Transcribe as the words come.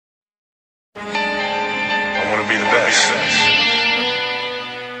be the best.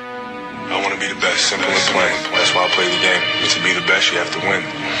 I want to be the best, simple and plain. That's why I play the game. To be the best, you have to win.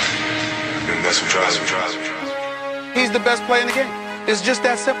 And that's what drives me. He's the best player in the game. It's just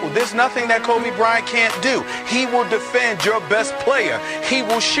that simple. There's nothing that Kobe Bryant can't do. He will defend your best player. He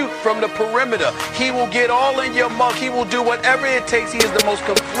will shoot from the perimeter. He will get all in your mug. He will do whatever it takes. He is the most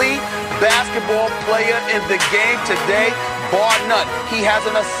complete basketball player in the game today, bar none. He has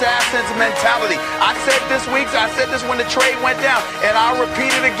an assassin's mentality. I said this week, I said this when the trade went down, and I'll repeat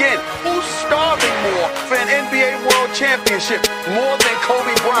it again. Who's starving more for an NBA World Championship more than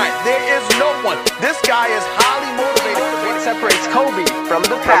Kobe Bryant? There is no one. This guy is highly motivated. What separates Kobe from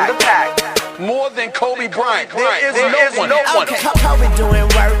the pack? More than Kobe Bryant. There is no one. Okay, Kobe doing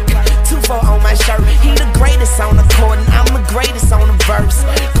work. 2-4 on my shirt. He the greatest on the court, and I'm the greatest on the verse.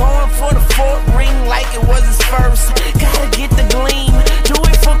 Going for the fourth ring like it was his first. Gotta get the gleam. Do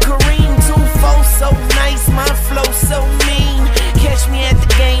it for Kareem. 2-4 so nice, my flow so mean. Catch me at the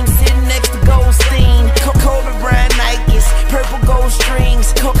game sitting next to Goldstein. Kobe Bryant Nikes, purple gold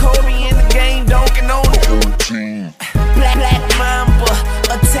strings. Kobe in the game, dunking on the whole team. Black Mamba,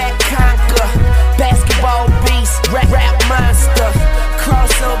 attack conquer. Basketball beast, rap monster.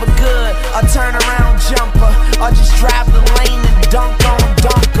 Crossover good, a turnaround jumper. Or just drive the lane and dunk on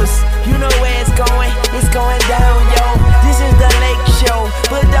dunkers. You know where it's going down, yo. This is the Lake Show,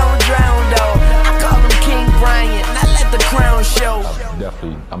 but don't drown, though. I call him King Bryant, not let the crown show.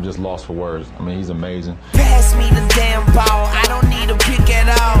 Definitely, I'm just lost for words. I mean, he's amazing. Pass me the damn ball, I don't need a pick at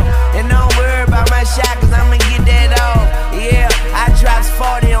all. And don't worry about my shot, cause I'ma get that off. Yeah, I drops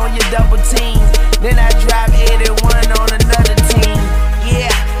 40 on your double team. Then I drop 81 on another team.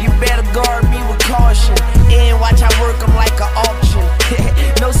 Yeah, you better guard me with caution. And watch I work them like an auction.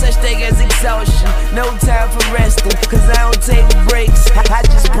 No such thing as exhaustion. No time for resting, cause I don't take breaks. I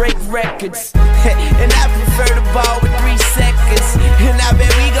just break records. And I prefer the ball with 3 seconds. And I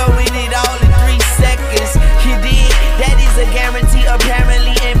bet we gon' win it all in 3 seconds. You did? That is a guarantee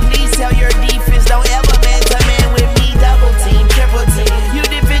apparently. And please tell your defense, don't ever man to man with me. Double team, triple team. You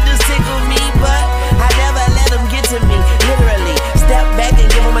defenders tickle me, but I never let them get to me. Literally, step back and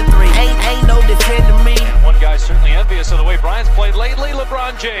give them a 3. Ain't no defending me. One guy's certainly envious of the way Bryant's played lately,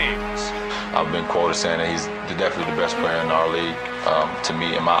 LeBron James. I've been quoted saying that he's definitely the best player in our league. To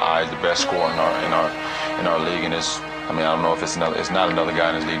me, in my eyes, the best scorer in our league. And it's, I mean, I don't know if it's not another guy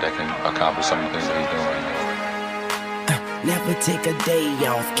in this league that can accomplish some of the things that he's doing right now. Never take a day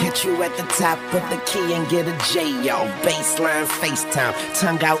off. Catch you at the top of the key and get a J off. Baseline FaceTime,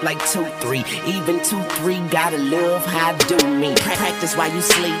 tongue out like 2-3. Even 2-3, gotta love how I do me. Practice while you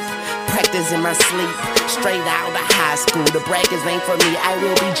sleep, practice in my sleep. Straight out of high school, the brackets ain't for me. I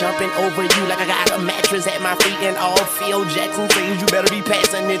will be jumping over you like I got a mattress at my feet. And all Phil Jackson says you better be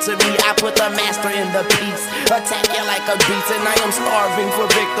passing it to me. I put the master in the piece, attack you like a beast. And I am starving for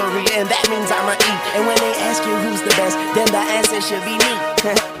victory, and that means I'ma eat. And when they ask you who's the best, then the answer should be me.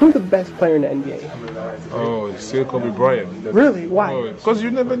 Who's the best player in the NBA? Oh, it's still Kobe Bryant. Really? Why? Because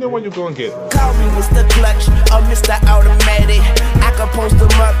you never know what you're going to get. Call me Mr. Clutch or Mr. Automatic. I can post them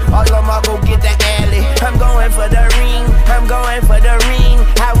up, all of them I'll go get the alley. I'm going for the ring, I'm going for the ring.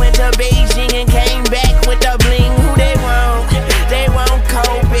 I went to Beijing and came back with the bling. Who they want? They want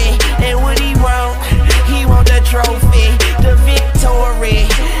Kobe. And what he want? He want the trophy, the victory,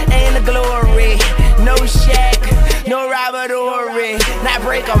 and the glory. No Shaq, no Robert Ory. Now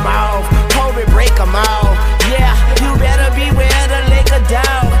break them off, Kobe break them off. Yeah, you better beware the Laker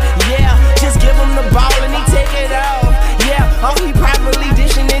dog. Yeah, just give him the ball and he take it off. Yeah, oh he probably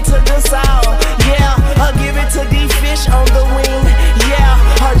dishing it to Gasol. Yeah, I'll give it to D-Fish on the wing.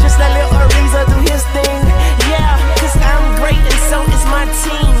 Yeah, or just let Lil Ariza do his thing. Yeah, cause I'm great and so is my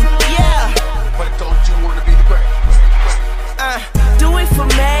team. Yeah. But don't you wanna be the greatest? Do it for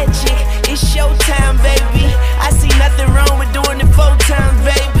magic, it's showtime, baby. I see nothing wrong with doing it 4 times,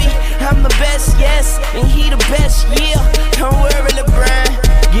 baby. I'm the best, yes, and he the best, yeah. Don't worry, LeBron,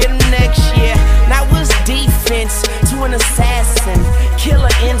 get him next year. Now what's defense to an assassin?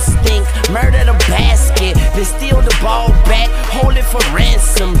 Killer instinct, murder the basket, then steal the ball back, hold it for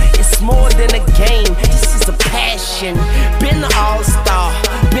ransom. It's more than a game, this is a passion. Been an all-star,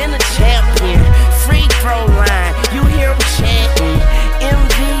 been a champion. Free throw line, you hear him chanting.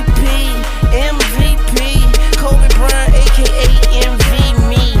 MVP, MVP, Kobe Bryant, aka MV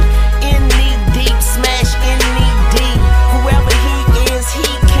me. In knee deep, smash in knee deep. Whoever he is, he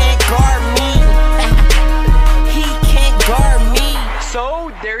can't guard me. He can't guard me.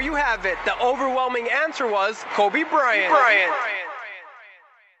 So, there you have it. The overwhelming answer was Kobe Bryant.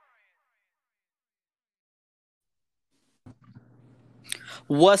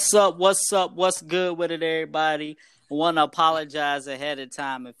 What's up? What's up? What's good with it, everybody? I want to apologize ahead of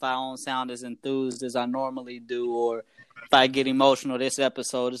time if I don't sound as enthused as I normally do, or if I get emotional this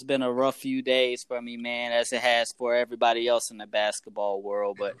episode. It's been a rough few days for me, man, as it has for everybody else in the basketball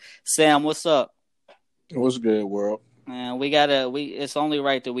world. But Sam, what's up? What's good, world? Man, it's only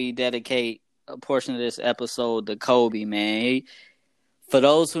right that we dedicate a portion of this episode to Kobe, man. For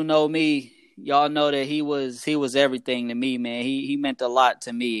those who know me, y'all know that he was everything to me, man. He meant a lot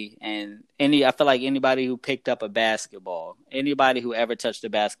to me, and I feel like anybody who picked up a basketball, anybody who ever touched a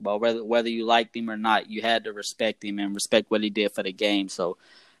basketball, whether you liked him or not, you had to respect him and respect what he did for the game. So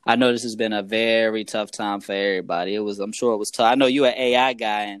I know this has been a very tough time for everybody. I'm sure it was tough. I know you're an AI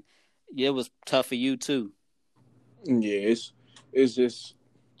guy, and it was tough for you too. Yeah, it's just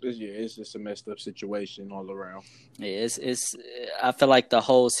a messed up situation all around. Yeah, I feel like the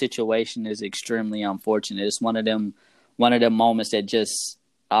whole situation is extremely unfortunate. It's one of them moments that just,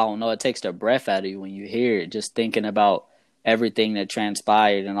 I don't know, it takes the breath out of you when you hear it, just thinking about everything that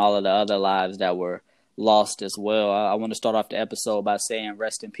transpired and all of the other lives that were lost as well. I want to start off the episode by saying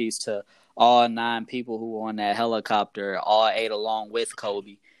rest in peace to all 9 people who were on that helicopter, all 8 along with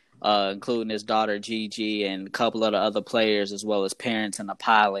Kobe. Including his daughter Gigi and a couple of the other players, as well as parents and a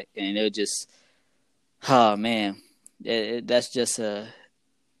pilot. And it just, oh man, it's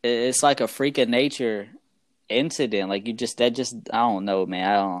like a freak of nature incident. Like I don't know,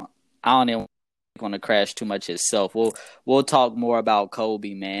 man. I don't even want to crash too much itself. We'll talk more about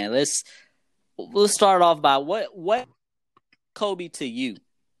Kobe, man. We'll start off by what Kobe to you.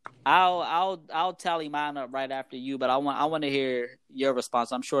 I'll tally mine up right after you, but I want to hear your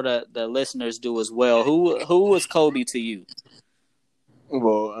response. I'm sure the listeners do as well. Who was Kobe to you?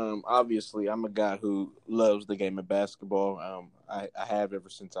 Well, obviously, I'm a guy who loves the game of basketball. I have ever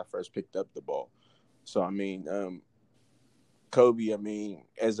since I first picked up the ball. So I mean, Kobe. I mean,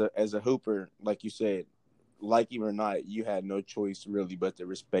 as a hooper, like you said, like him or not, you had no choice really but to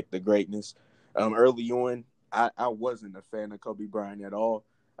respect the greatness. Early on, I wasn't a fan of Kobe Bryant at all.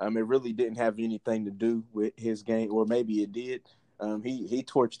 It really didn't have anything to do with his game, or maybe it did. He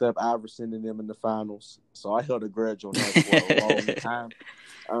torched up Iverson and them in the finals, so I held a grudge on that for a long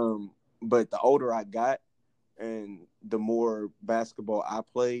time. But the older I got and the more basketball I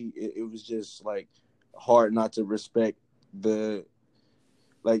played, it was just like hard not to respect when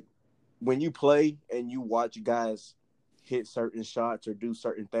you play and you watch guys hit certain shots or do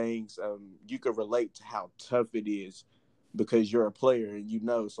certain things, you can relate to how tough it is because you're a player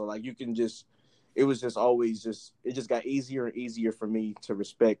and so like you can just, it was just always it just got easier and easier for me to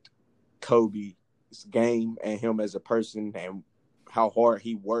respect Kobe's game and him as a person and how hard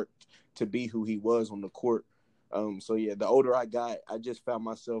he worked to be who he was on the court. So yeah, the older I got, I just found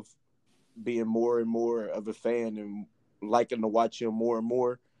myself being more and more of a fan and liking to watch him more and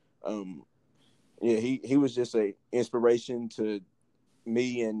more. Yeah, he was just an inspiration to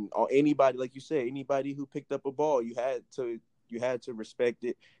me and anybody, like you said, anybody who picked up a ball, you had to respect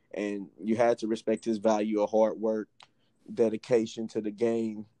it, and you had to respect his value of hard work, dedication to the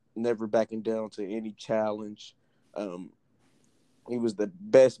game, never backing down to any challenge. He was the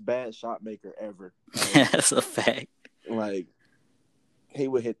best bad shot maker ever. That's a fact. Like, he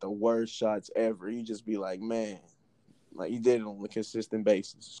would hit the worst shots ever. You just be like, man, like he did it on a consistent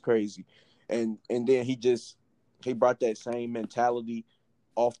basis. It's crazy. And then he brought that same mentality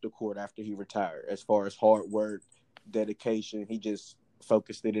off the court after he retired, as far as hard work, dedication. He just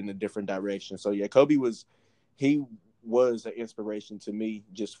focused it in a different direction. So yeah, Kobe was an inspiration to me,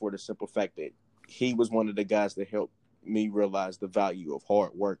 just for the simple fact that he was one of the guys that helped me realize the value of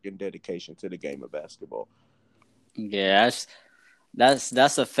hard work and dedication to the game of basketball. Yeah,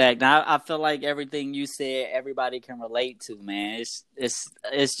 that's a fact. Now, I feel like everything you said, everybody can relate to, man.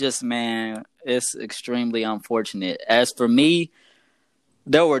 It's just, man, it's extremely unfortunate. As for me,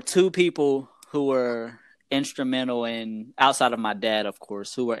 there were 2 people who were instrumental in, outside of my dad, of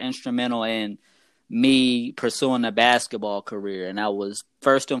course, who were instrumental in me pursuing a basketball career. And that was,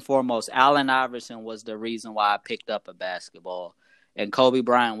 first and foremost, Allen Iverson was the reason why I picked up a basketball. And Kobe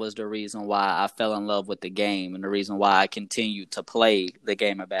Bryant was the reason why I fell in love with the game and the reason why I continued to play the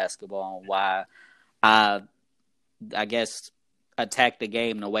game of basketball and why I guess, attacked the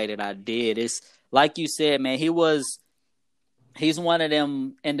game the way that I did. It's like you said, man, he's one of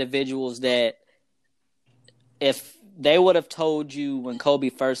them individuals that if they would have told you when Kobe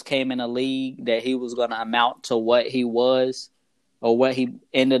first came in the league that he was going to amount to what he was or what he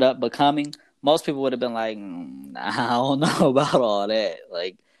ended up becoming, most people would have been like, I don't know about all that.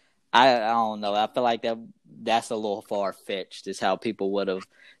 Like, I don't know. I feel like that's a little far-fetched is how people would have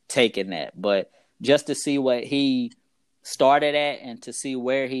taken that. But just to see what he started at and to see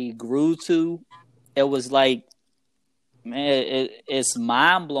where he grew to, it was like, man, it's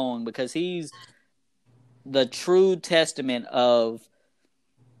mind blowing because he's the true testament of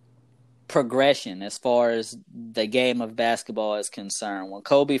progression as far as the game of basketball is concerned. When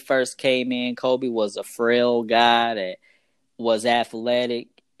Kobe first came in, Kobe was a frail guy that was athletic,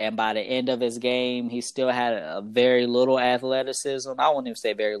 and by the end of his game, he still had a very little athleticism. I won't even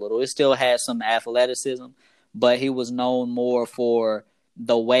say very little. He still had some athleticism, but he was known more for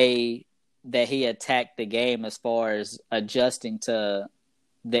the way that he attacked the game as far as adjusting to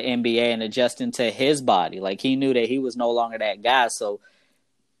the NBA and adjusting to his body. Like, he knew that he was no longer that guy, so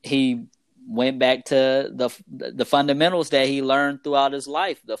he went back to the fundamentals that he learned throughout his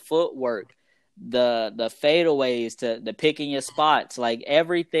life, the footwork, the fadeaways, to the picking your spots, like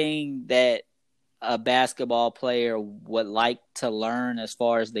everything that a basketball player would like to learn as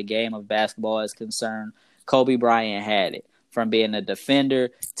far as the game of basketball is concerned. Kobe Bryant had it, from being a defender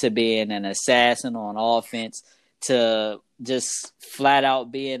to being an assassin on offense to just flat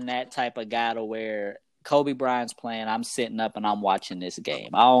out being that type of guy to where Kobe Bryant's playing, I'm sitting up and I'm watching this game.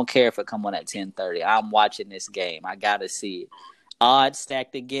 I don't care if it come on at 10:30. I'm watching this game. I gotta see it. Odds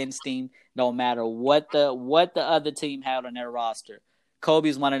stacked against him, no matter what the other team had on their roster.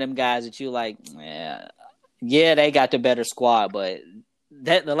 Kobe's one of them guys that you like, yeah, they got the better squad, but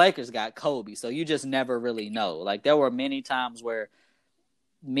the Lakers got Kobe, so you just never really know. Like, there were many times where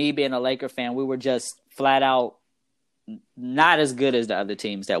me being a Laker fan, we were just flat out not as good as the other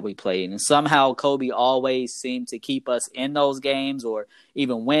teams that we played. And somehow Kobe always seemed to keep us in those games or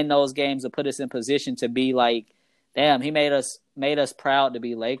even win those games or put us in position to be like, damn, he made us proud to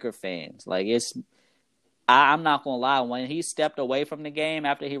be Laker fans. Like, I'm not gonna lie, when he stepped away from the game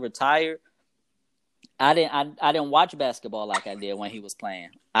after he retired, I didn't watch basketball like I did when he was playing.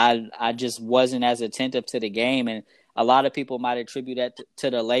 I just wasn't as attentive to the game, and a lot of people might attribute that to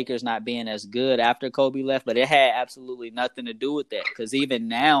the Lakers not being as good after Kobe left, but it had absolutely nothing to do with that. Because even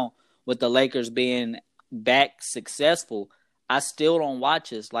now, with the Lakers being back successful, I still don't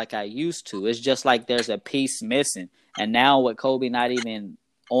watch us like I used to. It's just like there's a piece missing. And now with Kobe not even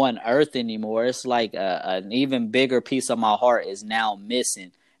on earth anymore, it's like an even bigger piece of my heart is now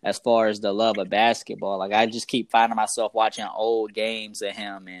missing as far as the love of basketball. Like, I just keep finding myself watching old games of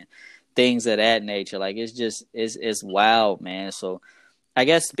him and things of that nature. Like, it's wild, man. So I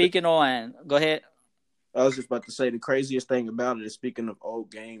guess speaking on, go ahead. I was just about to say, the craziest thing about it is, speaking of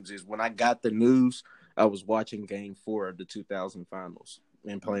old games, is when I got the news, I was watching Game 4 of the 2000 Finals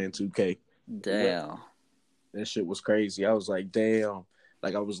and playing 2K. Damn. That shit was crazy. I was like, damn.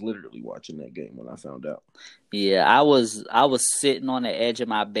 Like, I was literally watching that game when I found out. Yeah, I was sitting on the edge of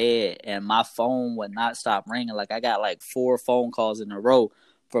my bed and my phone would not stop ringing. Like, I got like 4 phone calls in a row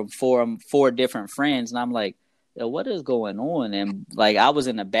from four different friends, and I'm like, yo, what is going on? And like, I was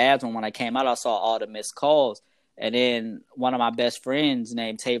in the bathroom when I came out. I saw all the missed calls, and then one of my best friends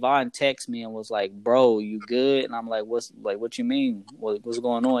named Tavon texted me and was like, "Bro, you good?" And I'm like, what you mean? What's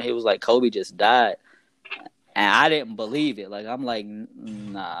going on?" He was like, "Kobe just died." And I didn't believe it. Like, I'm like,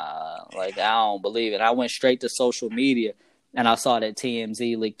 nah, like, I don't believe it. I went straight to social media and I saw that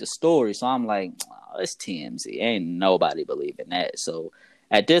TMZ leaked the story. So I'm like, oh, it's TMZ. Ain't nobody believing that. So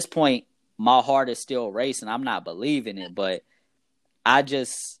at this point, my heart is still racing. I'm not believing it, but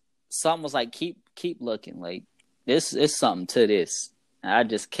something was like, keep looking. Like, this is something to this. And I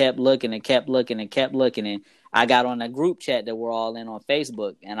just kept looking and kept looking and kept looking. And I got on a group chat that we're all in on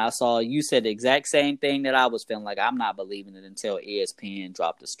Facebook, and I saw you said the exact same thing that I was feeling. Like, I'm not believing it until ESPN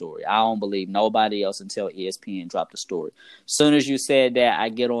dropped the story. I don't believe nobody else until ESPN dropped the story. As soon as you said that, I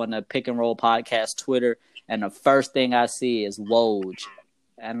get on the Pick and Roll podcast Twitter, and the first thing I see is Woj.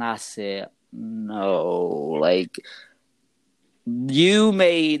 And I said, no, like, you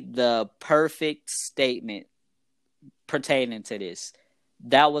made the perfect statement pertaining to this.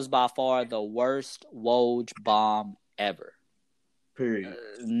 That was by far the worst Woj bomb ever. Period.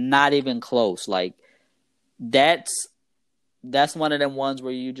 Not even close. Like, that's one of them ones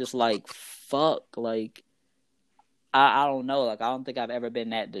where you just like, fuck. Like, I don't know. Like, I don't think I've ever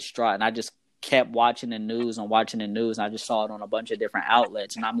been that distraught. And I just kept watching the news and watching the news. And I just saw it on a bunch of different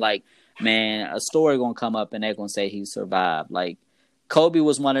outlets. And I'm like, man, a story going to come up and they're going to say he survived. Like, Kobe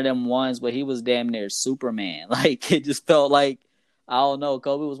was one of them ones, but he was damn near Superman. Like, it just felt like, I don't know.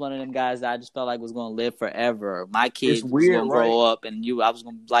 Kobe was one of them guys that I just felt like was going to live forever. My kids was going to grow up, and I was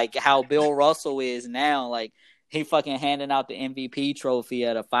going to, like how Bill Russell is now. Like, he fucking handing out the MVP trophy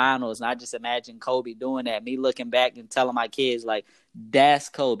at the finals, and I just imagine Kobe doing that. Me looking back and telling my kids, like, that's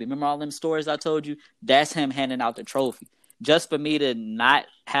Kobe. Remember all them stories I told you? That's him handing out the trophy. Just for me to not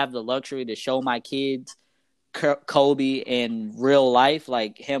have the luxury to show my kids Kobe in real life,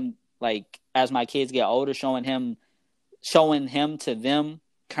 like him, like as my kids get older, showing him to them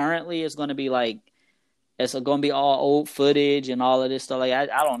currently is going to be like, it's going to be all old footage and all of this stuff. Like,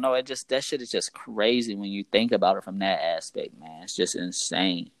 I don't know. That shit is just crazy when you think about it from that aspect, man. It's just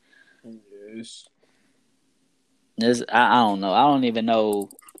insane. Yes. I don't know. I don't even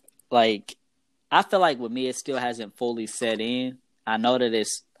know. Like, I feel like with me, it still hasn't fully set in. I know that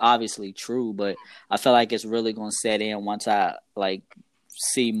it's obviously true, but I feel like it's really going to set in once I, like,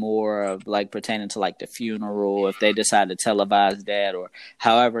 see more of, like, pertaining to, like, the funeral, if they decide to televise that or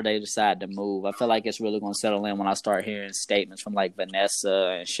however they decide to move. I feel like it's really going to settle in when I start hearing statements from, like,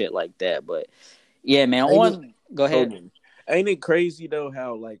 Vanessa and shit like that. But, yeah, man, go ahead. Ain't it crazy, though,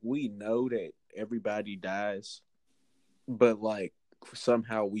 how, like, we know that everybody dies, but, like,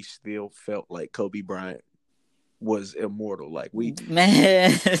 somehow we still felt like Kobe Bryant was immortal. Like,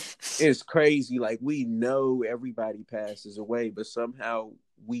 man, it's crazy. Like, we know everybody passes away, but somehow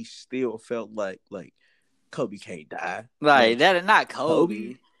we still felt like Kobe can't die. Like that is not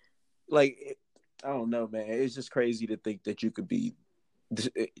Kobe. Like, I don't know, man. It's just crazy to think that you could be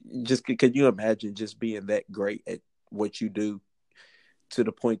just. Can you imagine just being that great at what you do to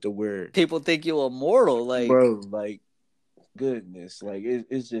the point to where people think you're immortal? Like, bro, like, goodness, like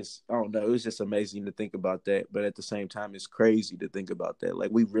it's just, I don't know, it's just amazing to think about that, but at the same time it's crazy to think about that.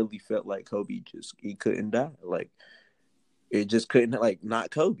 Like, we really felt like Kobe he couldn't die. Like, it just couldn't, like,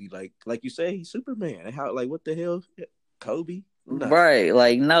 not Kobe. Like you say, he's Superman. How, like, what the hell, Kobe? No. Right,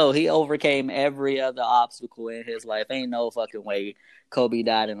 like, no, he overcame every other obstacle in his life. Ain't no fucking way Kobe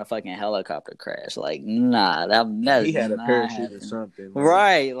died in a fucking helicopter crash. Like, nah, that he had a parachute happened. or something,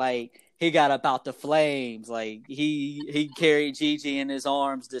 right? Like, he got up out the flames. Like, he carried Gigi in his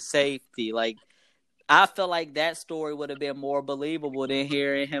arms to safety. Like, I feel like that story would have been more believable than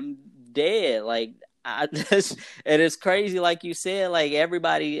hearing him dead. Like, and it's crazy, like you said. Like,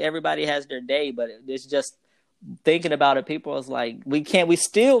 everybody has their day, but it's just thinking about it. People was like, we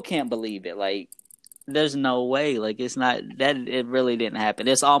still can't believe it. Like, there's no way. Like, it's not that it really didn't happen.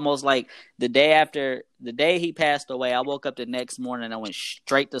 It's almost like the day he passed away, I woke up the next morning and I went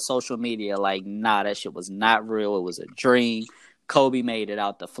straight to social media. Like, nah, that shit was not real. It was a dream. Kobe made it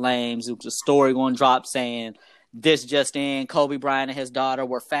out the flames. It was a story going to drop saying this just in, Kobe Bryant and his daughter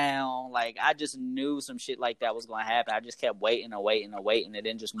were found. Like, I just knew some shit like that was going to happen. I just kept waiting, and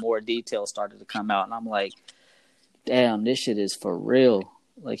then just more details started to come out. And I'm like, damn, this shit is for real.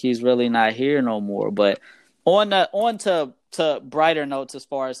 Like, he's really not here no more. But on to brighter notes as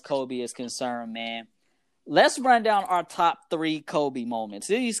far as Kobe is concerned, man. Let's run down our top 3 Kobe moments.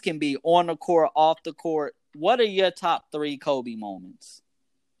 These can be on the court, off the court. What are your top 3 Kobe moments?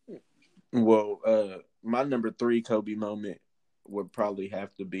 Well, my number 3 Kobe moment would probably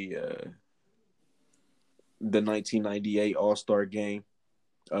have to be the 1998 All-Star game.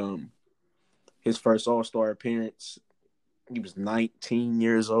 His first All-Star appearance. He was 19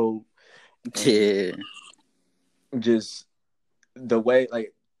 years old. Yeah. Just the way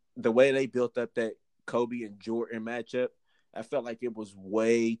they built up that Kobe and Jordan matchup, I felt like it was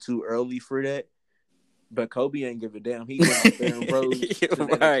way too early for that. But Kobe ain't give a damn. He went out there and rose to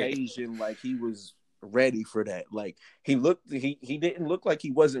that occasion like he was ready for that. Like, he didn't look like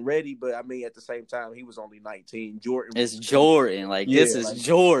he wasn't ready, but I mean, at the same time, he was only 19. It's Jordan. Like, this is like,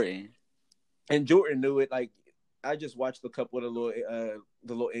 Jordan. And Jordan knew it. Like, I just watched a couple of the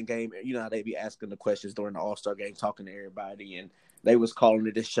little in game. You know how they be asking the questions during the All-Star game, talking to everybody, and they was calling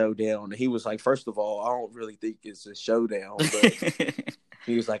it a showdown. And he was like, first of all, I don't really think it's a showdown, but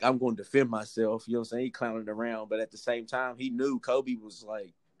he was like, I'm going to defend myself. You know what I'm saying? He clowning around, but at the same time, he knew Kobe was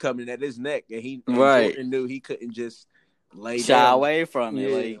like coming at his neck, and Jordan knew he couldn't just shy away from it.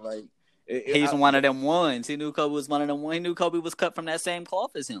 Yeah, like he's one of them ones. He knew Kobe was one of them ones. He knew Kobe was cut from that same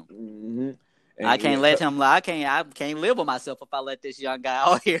cloth as him. Mm-hmm. I can't let him lie. I can't live with myself if I let this young guy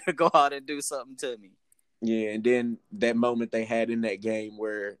out here go out and do something to me. Yeah, and then that moment they had in that game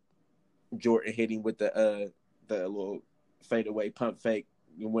where Jordan hit him with the little fadeaway pump fake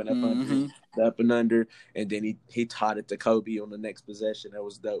and went up under, the up and under, and then he taught it to Kobe on the next possession. That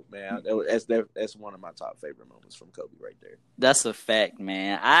was dope, man. That's one of my top favorite moments from Kobe right there. That's a fact,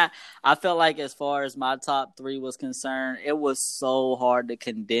 man. I felt like as far as my top 3 was concerned, it was so hard to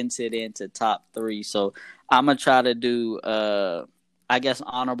condense it into top 3. So I'm gonna try to do I guess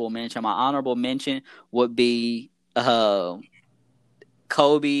honorable mention. My honorable mention would be Kobe,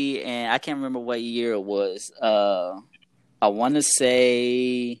 and I can't remember what year it was. I want to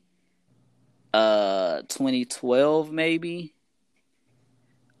say 2012 maybe.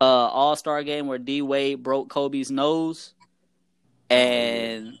 All-Star game where D Wade broke Kobe's nose,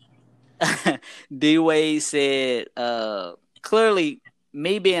 and D Wade said, clearly,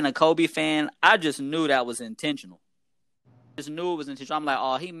 me being a Kobe fan, I just knew that was intentional. Just knew it was intentional. I'm like,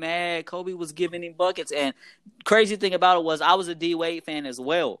 oh, he mad. Kobe was giving him buckets. And crazy thing about it was I was a D Wade fan as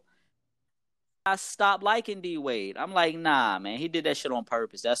well. I stopped liking D Wade. I'm like, nah, man, he did that shit on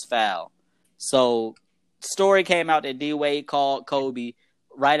purpose. That's foul. So, story came out that D Wade called Kobe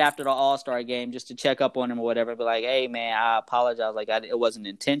right after the All-Star game just to check up on him or whatever. Be like, hey, man, I apologize. Like, it wasn't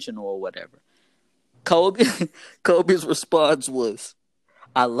intentional or whatever. Kobe's response was,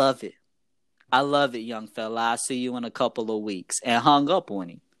 I love it. I love it, young fella. I'll see you in a couple of weeks. And hung up on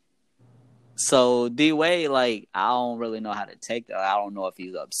him. So D-Wade, like, I don't really know how to take that. I don't know if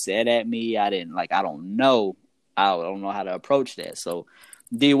he's upset at me. I don't know. I don't know how to approach that. So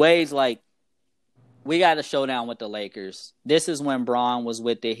D-Wade's like, we got a showdown with the Lakers. This is when Braun was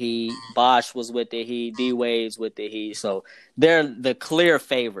with the Heat. Bosh was with the Heat. D-Wade's with the Heat. So they're the clear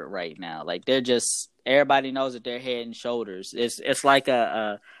favorite right now. Like, they're just, everybody knows that they're head and shoulders. It's like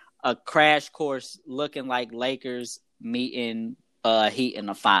a crash course looking like Lakers meeting Heat in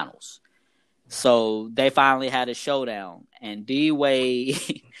the finals. So they finally had a showdown, and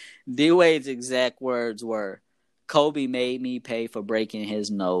D-Wade's exact words were, Kobe made me pay for breaking his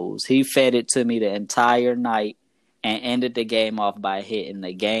nose. He fed it to me the entire night and ended the game off by hitting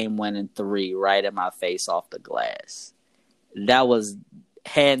the game-winning 3 right in my face off the glass. That was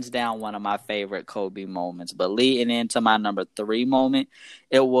hands down one of my favorite Kobe moments. But leading into my number 3 moment,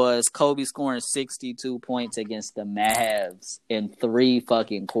 it was Kobe scoring 62 points against the Mavs in 3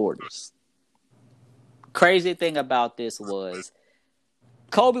 fucking quarters. Crazy thing about this was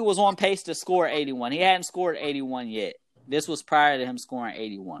Kobe was on pace to score 81. He hadn't scored 81 yet. This was prior to him scoring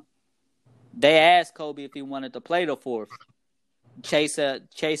 81. They asked Kobe if he wanted to play the 4th, chase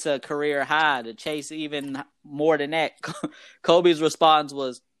a career high, to chase even more than that. Kobe's response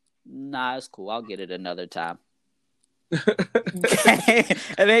was, nah, it's cool. I'll get it another time. And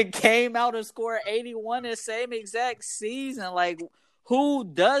then came out and scored 81 the same exact season. Like, who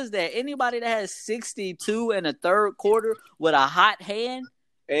does that? Anybody that has 62 in the third quarter with a hot hand?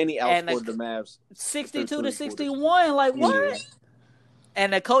 And he outscored the Mavs 62 to 61. Like, what? Yeah.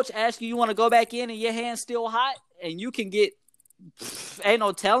 And the coach asks you want to go back in and your hand's still hot and you can get ain't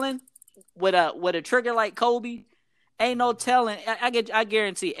no telling with a trigger like Kobe. Ain't no telling. I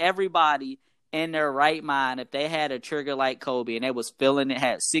guarantee everybody in their right mind, if they had a trigger like Kobe and they was feeling it,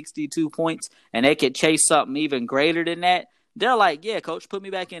 had 62 points and they could chase something even greater than that, they're like, yeah, coach, put me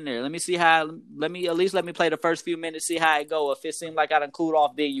back in there. Let me see let me play the first few minutes, see how it go. If it seems like I done cooled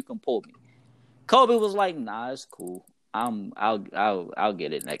off, then you can pull me. Kobe was like, nah, it's cool. I'll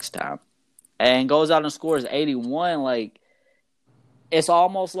get it next time. And goes out and scores 81. Like, it's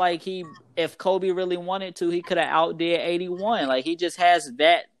almost like if Kobe really wanted to, he could have outdid 81. Like, he just has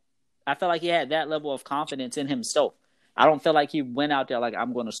that. I feel like he had that level of confidence in himself. I don't feel like he went out there like,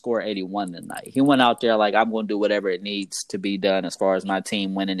 I'm going to score 81 tonight. He went out there like, I'm going to do whatever it needs to be done as far as my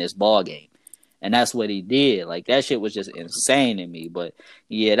team winning this ball game. And that's what he did. Like, that shit was just insane to me. But,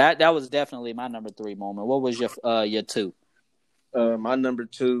 yeah, that was definitely my number 3 moment. What was your 2? My number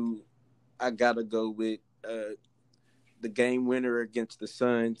 2, I got to go with the game winner against the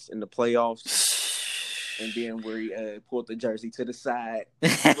Suns in the playoffs. And then where he pulled the jersey to the side.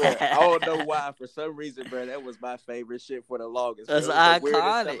 Bruh, I don't know why. For some reason, bro, that was my favorite shit for the longest. That's iconic. The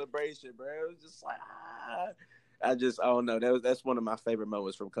weirdest celebration, bro. It was just like, I don't know. That's one of my favorite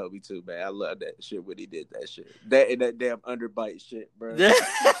moments from Kobe too, man. I love that shit when he did that shit. That damn underbite shit, bro.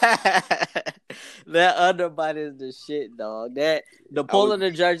 That underbite is the shit, dog. The pulling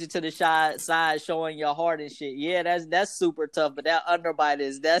the jersey to the side, showing your heart and shit. Yeah, that's super tough. But that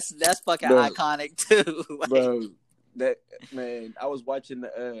underbite that's fucking iconic too. Like, bro, that man. I was watching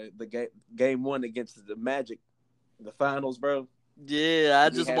the game 1 against the Magic, the finals, bro. Yeah, I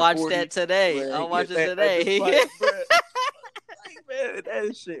just watched that today. I watched it today. Fight, man,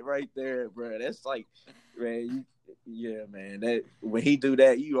 that shit right there, bro. That's like, man. Yeah, man. That when he do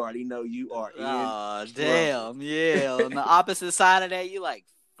that, you already know you are in. Oh, damn. Yeah. On the opposite side of that, you like,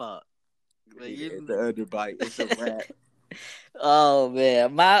 fuck. The underbite. It's a wrap. Oh,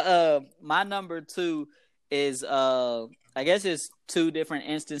 man. My number 2 is, I guess it's 2 different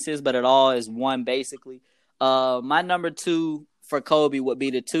instances, but it all is one basically. My number 2 for Kobe would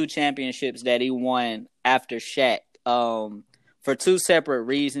be the 2 championships that he won after Shaq, for 2 separate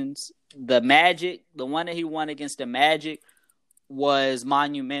reasons. The Magic, the one that he won against the Magic, was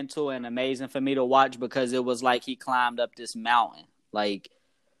monumental and amazing for me to watch because it was like he climbed up this mountain. Like,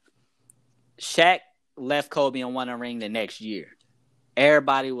 Shaq left Kobe and won a ring the next year.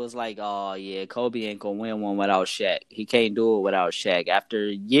 everybody was like, "Oh yeah, Kobe ain't gonna win one without Shaq. He can't do it without Shaq." After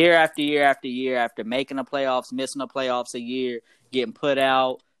year after year after year, after making the playoffs, missing the playoffs a year, getting put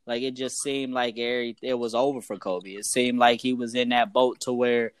out, like it just seemed like it was over for Kobe. It seemed like he was in that boat to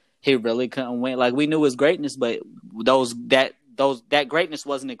where he really couldn't win. Like we knew his greatness, but that greatness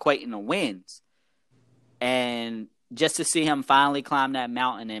wasn't equating to wins. And just to see him finally climb that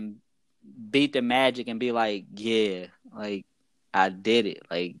mountain and beat the Magic and be like, yeah, like I did it.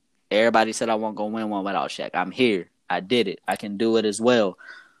 Like everybody said I wasn't gonna win one without Shaq. I'm here. I did it. I can do it as well.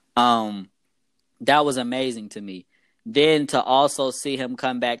 That was amazing to me. Then to also see him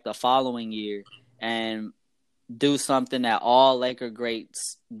come back the following year and do something that all Laker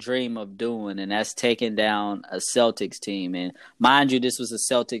greats dream of doing, and that's taking down a Celtics team. And mind you, this was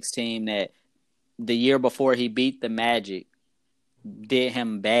a Celtics team that the year before he beat the Magic did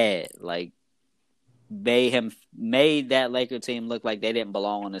him bad. Like made that Laker team look like they didn't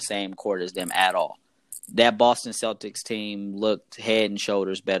belong on the same court as them at all. That Boston Celtics team looked head and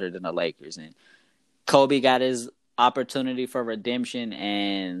shoulders better than the Lakers. And Kobe got his opportunity for redemption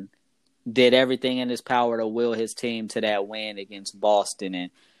and did everything in his power to will his team to that win against Boston. And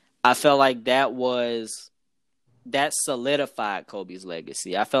I felt like that solidified Kobe's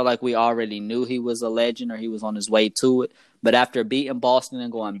legacy. I felt like we already knew he was a legend or he was on his way to it. But after beating Boston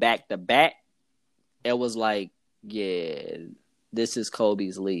and going back to back, it was like, yeah, this is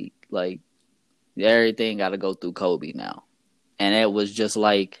Kobe's league. Like, everything got to go through Kobe now. And it was just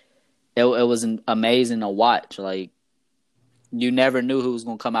like, it was amazing to watch. Like, you never knew who was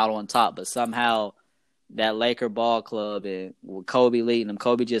going to come out on top, but somehow that Laker ball club and with Kobe leading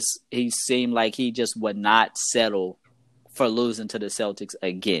them, he seemed like he just would not settle for losing to the Celtics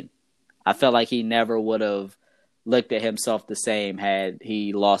again. I felt like he never would have looked at himself the same had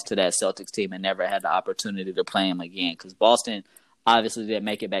he lost to that Celtics team and never had the opportunity to play him again, because Boston obviously didn't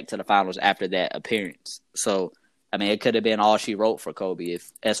make it back to the finals after that appearance. So, I mean, it could have been all she wrote for Kobe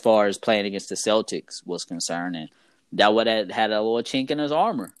if, as far as playing against the Celtics was concerned, and that would have had a little chink in his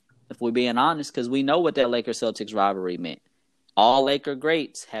armor, if we're being honest, because we know what that Lakers-Celtics rivalry meant. All Laker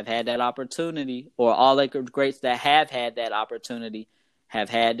greats have had that opportunity, or all Laker greats that have had that opportunity have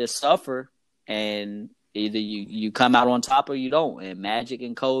had to suffer, and either you come out on top or you don't. And Magic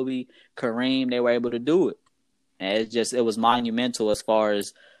and Kobe, Kareem, they were able to do it. And it was monumental as far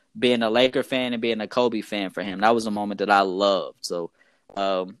as being a Laker fan and being a Kobe fan for him. That was a moment that I loved. So,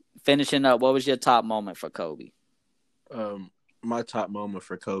 finishing up, what was your top moment for Kobe? My top moment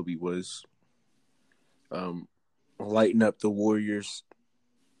for Kobe was lighting up the Warriors,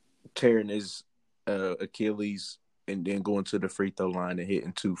 tearing his Achilles, and then going to the free throw line and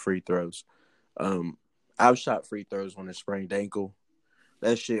hitting 2 free throws. I've shot free throws on a sprained ankle.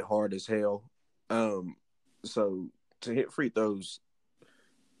 That shit hard as hell. So to hit free throws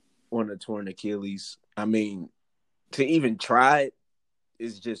on a torn Achilles, I mean, to even try it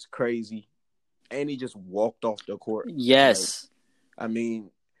is just crazy. And he just walked off the court. Yes. Like, I mean,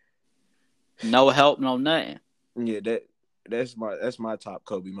 no help, no nothing. Yeah, that's my top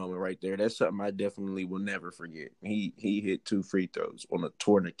Kobe moment right there. That's something I definitely will never forget. He hit 2 free throws on a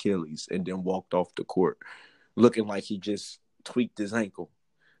torn Achilles and then walked off the court looking like he just tweaked his ankle.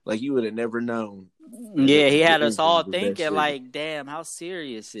 Like, you would have never known. Yeah, he had us all thinking, like, damn, how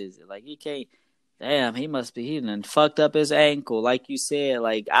serious is it? Like, he can't. Damn, he done fucked up his ankle. Like you said,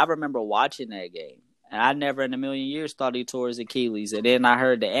 like, I remember watching that game. And I never in a million years thought he tore his Achilles. And then I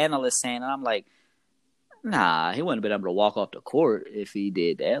heard the analyst saying, and I'm like, nah, he wouldn't have been able to walk off the court if he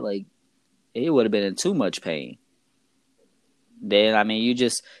did that. Like, he would have been in too much pain. Then, I mean,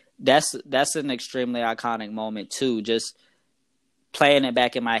 that's an extremely iconic moment, too. Just playing it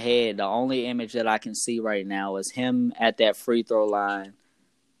back in my head, the only image that I can see right now is him at that free throw line,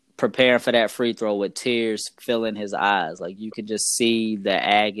 preparing for that free throw with tears filling his eyes. Like, you could just see the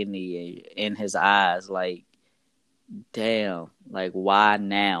agony in his eyes. Like, damn, like, why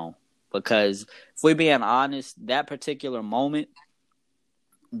now? Because if we're being honest, that particular moment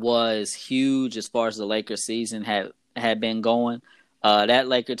was huge as far as the Lakers season had been going. That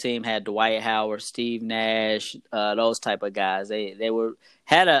Laker team had Dwight Howard, Steve Nash, those type of guys. They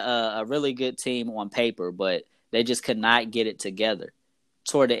had a really good team on paper, but they just could not get it together.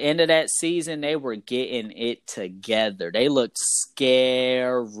 Toward the end of that season, they were getting it together. They looked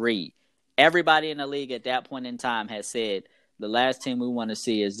scary. Everybody in the league at that point in time had said, the last team we want to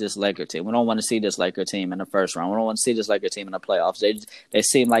see is this Laker team. We don't want to see this Laker team in the first round. We don't want to see this Laker team in the playoffs. They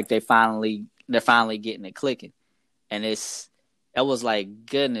seem like they're finally getting it clicking. And it was like,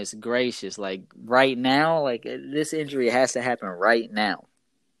 goodness gracious, like right now, like this injury has to happen right now.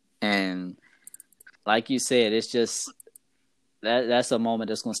 And like you said, it's just that's a moment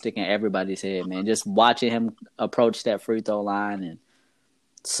that's gonna stick in everybody's head, man. Just watching him approach that free throw line and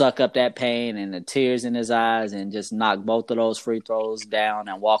suck up that pain and the tears in his eyes and just knock both of those free throws down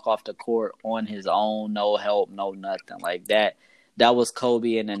and walk off the court on his own, no help, no nothing. Like that was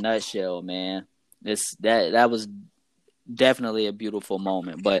Kobe in a nutshell, man. That was definitely a beautiful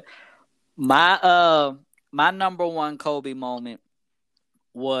moment. But my number one Kobe moment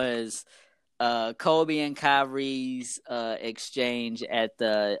was Kobe and Kyrie's exchange at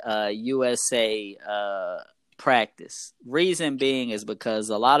the USA practice. Reason being is because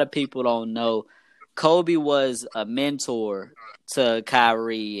a lot of people don't know Kobe was a mentor to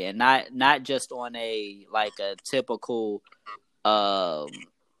Kyrie, and not just on a typical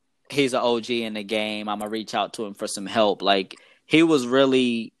he's an OG in the game, I'm gonna reach out to him for some help. Like, he was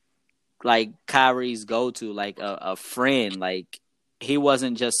really like Kyrie's go-to, like a friend. Like, he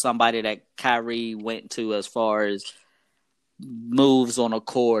wasn't just somebody that Kyrie went to as far as moves on a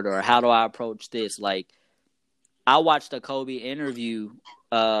court or how do I approach this. Like, I watched a Kobe interview,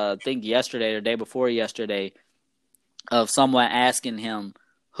 I think yesterday or day before yesterday, of someone asking him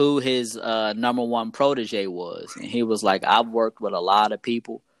who his number one protege was. And he was like, I've worked with a lot of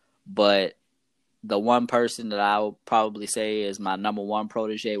people, but the one person that I would probably say is my number one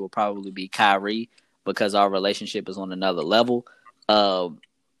protege will probably be Kyrie, because our relationship is on another level.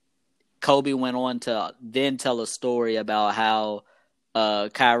 Kobe went on to then tell a story about how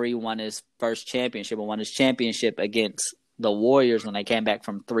Kyrie won his first championship and won his championship against the Warriors when they came back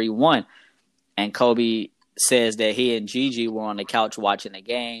from 3-1. And Kobe says that he and Gigi were on the couch watching the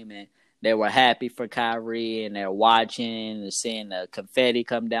game, and they were happy for Kyrie, and they're watching and seeing the confetti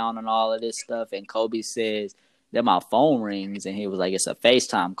come down and all of this stuff. And Kobe says, then my phone rings, and he was like, it's a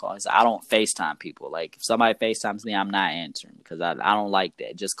FaceTime call. He said, I don't FaceTime people. Like, if somebody FaceTimes me, I'm not answering, because I don't like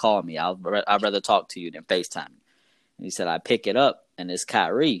that. Just call me. I'd rather talk to you than FaceTime you. And he said, I pick it up, and it's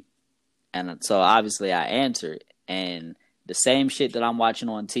Kyrie. And so obviously I answered. And the same shit that I'm watching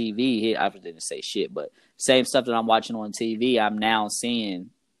on TV, I didn't say shit, but same stuff that I'm watching on TV, I'm now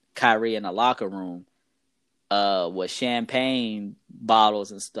seeing Kyrie in the locker room with champagne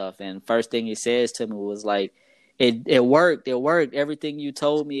bottles and stuff. And first thing he says to me was like, it worked. It worked. Everything you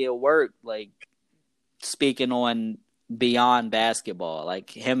told me, it worked. Like, speaking on beyond basketball,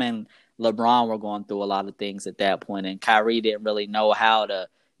 like, him and LeBron were going through a lot of things at that point, and Kyrie didn't really know how to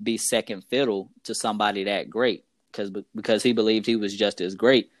be second fiddle to somebody that great, because he believed he was just as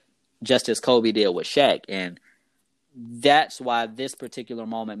great, just as Kobe did with Shaq. And that's why this particular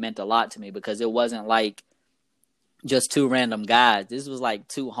moment meant a lot to me, because it wasn't like just two random guys. This was like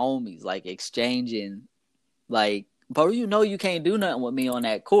two homies, like, exchanging, like, bro, you know you can't do nothing with me on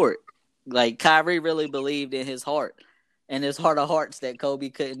that court. Like, Kyrie really believed in his heart, and his heart of hearts, that Kobe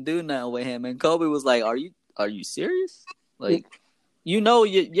couldn't do nothing with him. And Kobe was like, are you serious? Like, you know,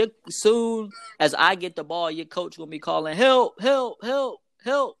 you soon as I get the ball, your coach gonna be calling, help, help, help,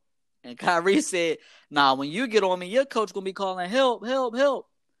 help. And Kyrie said, nah, when you get on me, your coach gonna be calling, help, help, help.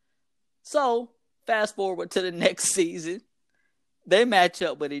 So fast forward to the next season, they match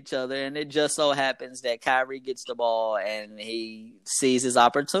up with each other, and it just so happens that Kyrie gets the ball and he sees his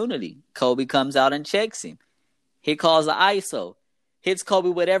opportunity. Kobe comes out and checks him. He calls the ISO, hits Kobe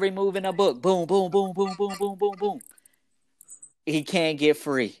with every move in the book. Boom, boom, boom, boom, boom, boom, boom, boom. He can't get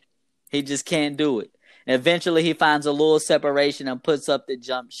free. He just can't do it. And eventually he finds a little separation and puts up the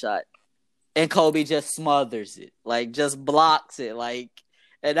jump shot. And Kobe just smothers it, like, just blocks it. Like,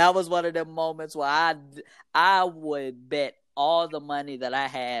 and that was one of the moments where I would bet all the money that I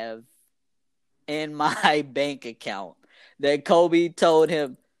have in my bank account that Kobe told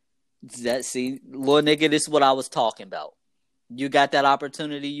him, see, little nigga, this is what I was talking about. You got that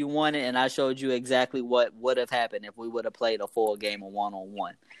opportunity you wanted, and I showed you exactly what would have happened if we would have played a full game of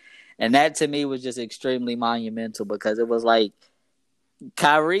one-on-one. And that, to me, was just extremely monumental, because it was like,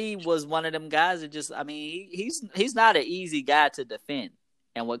 Kyrie was one of them guys that just, I mean, he's not an easy guy to defend.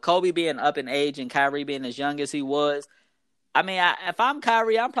 And with Kobe being up in age and Kyrie being as young as he was, I mean, if I'm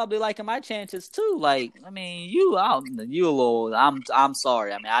Kyrie, I'm probably liking my chances too. Like, I mean, you a little. I'm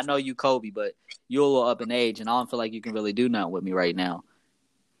sorry. I mean, I know you Kobe, but you're a little up in age, and I don't feel like you can really do nothing with me right now.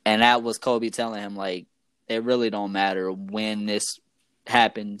 And that was Kobe telling him, like, it really don't matter when this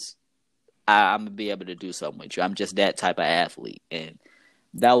happens. I'm gonna be able to do something with you. I'm just that type of athlete, and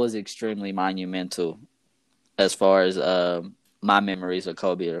that was extremely monumental as far as my memories of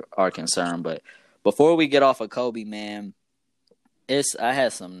Kobe are concerned. But before we get off of Kobe, man, I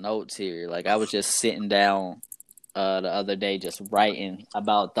had some notes here. Like, I was just sitting down the other day just writing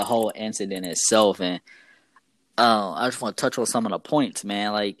about the whole incident itself, and I just want to touch on some of the points,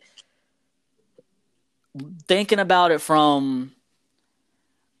 man. Like, thinking about it from,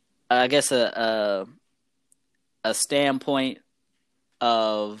 I guess, a standpoint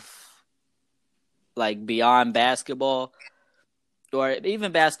of like beyond basketball, or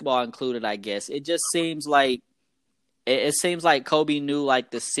even basketball included, I guess it just seems like it seems like Kobe knew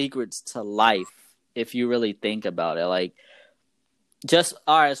like the secrets to life. If you really think about it, like just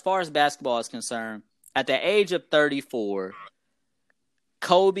all right, as far as basketball is concerned, at the age of 34,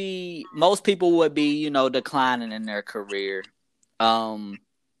 Kobe, most people would be, declining in their career.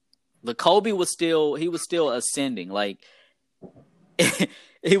 But Kobe was still ascending. Like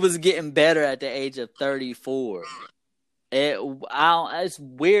he was getting better at the age of 34. It's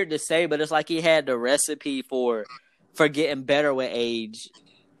weird to say, but it's like he had the recipe for getting better with age,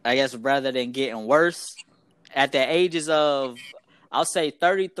 I guess, rather than getting worse. At the ages of, I'll say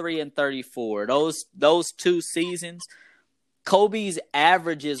 33 and 34, those 2 seasons, Kobe's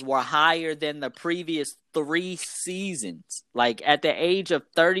averages were higher than the previous 3 seasons. Like at the age of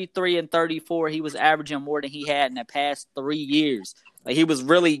 33 and 34, he was averaging more than he had in the past 3 years. Like he was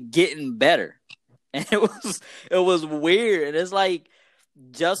really getting better. And it was weird. And it's like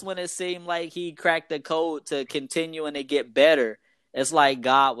just when it seemed like he cracked the code to continuing to get better, it's like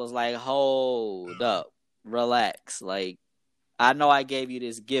God was like, hold up, relax. Like, I know I gave you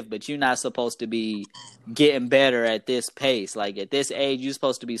this gift, but you're not supposed to be getting better at this pace. Like at this age, you're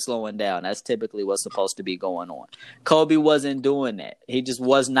supposed to be slowing down. That's typically what's supposed to be going on. Kobe wasn't doing that. He just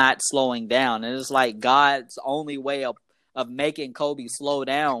was not slowing down. And it's like God's only way of making Kobe slow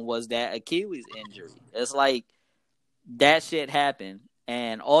down was that Achilles injury. It's like that shit happened.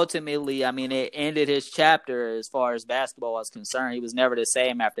 And ultimately, I mean, it ended his chapter as far as basketball was concerned. He was never the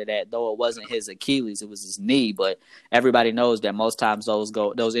same after that, though it wasn't his Achilles, it was his knee. But everybody knows that most times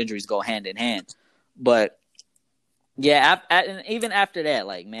those injuries go hand in hand. But yeah, and even after that,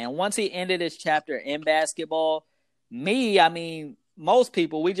 like, man, once he ended his chapter in basketball, I mean, most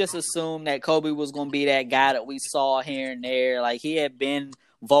people, we just assumed that Kobe was going to be that guy that we saw here and there. Like, he had been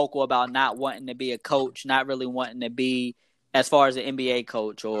vocal about not wanting to be a coach, not really wanting to be as far as an NBA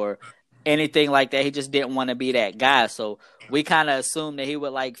coach or anything like that. He just didn't want to be that guy. So we kind of assumed that he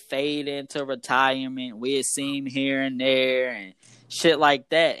would like fade into retirement. We had seen him here and there and shit like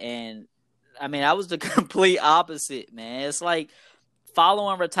that. And I mean, I was the complete opposite, man. It's like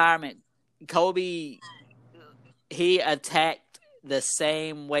following retirement, Kobe, he attacked the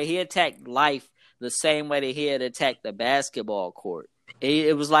same way. He attacked life the same way that he had attacked the basketball court.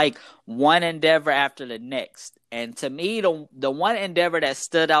 It was like one endeavor after the next. And to me, the one endeavor that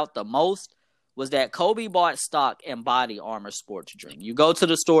stood out the most was that Kobe bought stock in Body Armor sports drink. You go to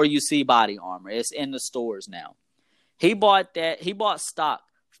the store, you see Body Armor. It's in the stores now. He bought stock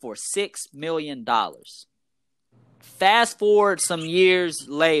for $6 million. Fast forward some years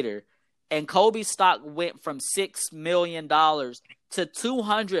later, and Kobe's stock went from $6 million to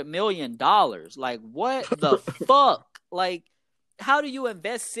 $200 million. Like, what the fuck? Like, how do you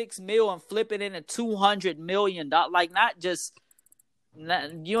invest $6 million and flip it into $200 million? Like,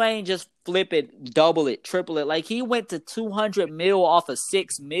 you ain't just flip it, double it, triple it. Like, he went to $200 million off of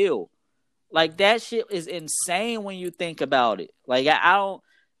 $6 million. Like, that shit is insane when you think about it. Like, I don't.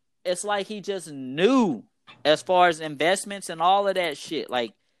 It's like he just knew as far as investments and all of that shit.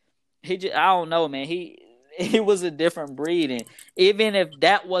 Like, I don't know, man. He was a different breed, and even if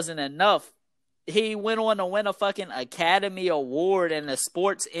that wasn't enough, he went on to win a fucking Academy Award and a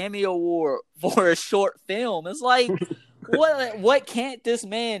Sports Emmy Award for a short film. It's like, what can't this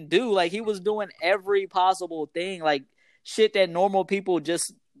man do? Like, he was doing every possible thing, like shit that normal people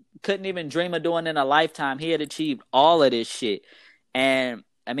just couldn't even dream of doing in a lifetime. He had achieved all of this shit. And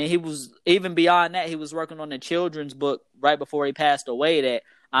I mean, he was, even beyond that, he was working on a children's book right before he passed away that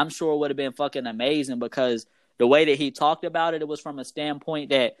I'm sure would have been fucking amazing, because the way that he talked about it, it was from a standpoint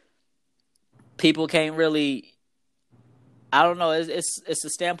that people can't really, I don't know, it's a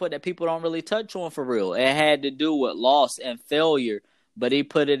standpoint that people don't really touch on for real. It had to do with loss and failure, but he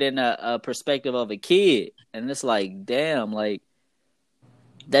put it in a perspective of a kid. And it's like, damn, like,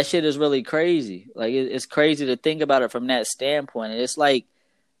 that shit is really crazy. Like, it's crazy to think about it from that standpoint. It's like,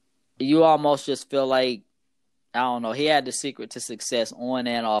 you almost just feel like, I don't know, he had the secret to success on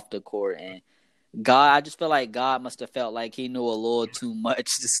and off the court. And God, I just feel like God must have felt like he knew a little too much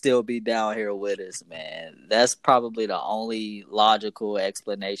to still be down here with us, man. That's probably the only logical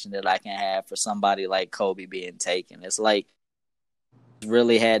explanation that I can have for somebody like Kobe being taken. It's like he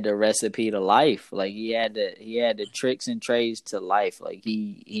really had the recipe to life. Like, he had the tricks and trades to life. Like,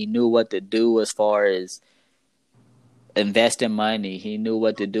 he knew what to do as far as investing money. He knew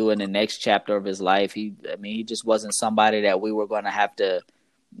what to do in the next chapter of his life. He just wasn't somebody that we were going to have to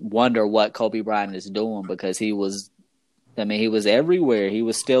wonder what Kobe Bryant is doing because he was everywhere. He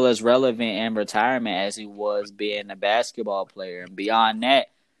was still as relevant in retirement as he was being a basketball player. And beyond that,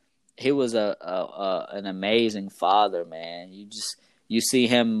 he was an amazing father, man. You see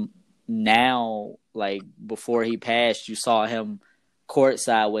him now, like before he passed, you saw him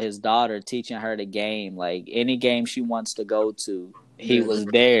courtside with his daughter, teaching her the game. Like any game she wants to go to, he was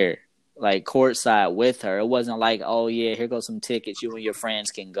there, like courtside with her. It wasn't like, oh yeah, here goes some tickets, you and your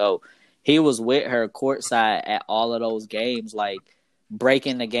friends can go. He was with her courtside at all of those games, like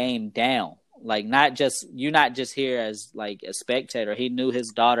breaking the game down. Like not just here as like a spectator. He knew his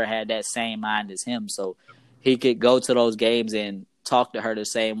daughter had that same mind as him, so he could go to those games and talk to her the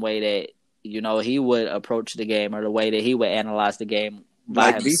same way that he would approach the game or the way that he would analyze the game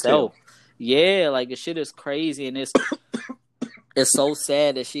by himself. Detail. Yeah, like the shit is crazy, and it's so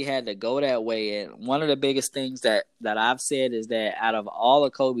sad that she had to go that way. And one of the biggest things that I've said is that out of all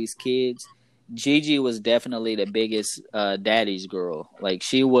of Kobe's kids, Gigi was definitely the biggest daddy's girl. Like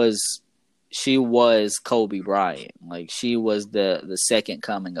she was Kobe Bryant. Like she was the second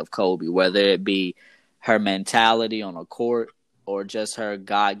coming of Kobe, whether it be her mentality on a court or just her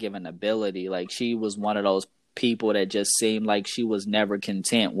God-given ability. Like she was one of those people that just seemed like she was never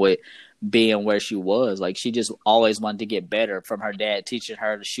content with being where she was. Like she just always wanted to get better, from her dad teaching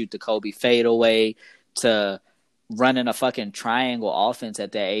her to shoot the Kobe fadeaway to running a fucking triangle offense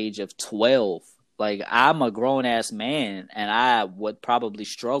at the age of 12. Like I'm a grown ass man and I would probably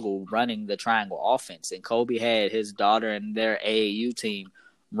struggle running the triangle offense. And Kobe had his daughter and their AAU team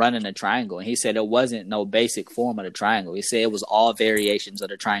running a triangle. And he said it wasn't no basic form of the triangle. He said it was all variations of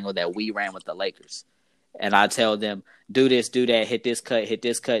the triangle that we ran with the Lakers. And I tell them, do this, do that, hit this cut,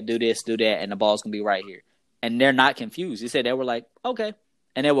 do this, do that, and the ball's going to be right here. And they're not confused. He said they were like, okay.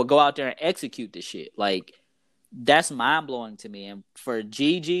 And they will go out there and execute the shit. Like, that's mind-blowing to me. And for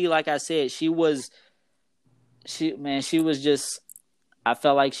Gigi, like I said, she was just, I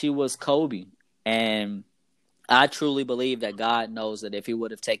felt like she was Kobe. And I truly believe that God knows that if he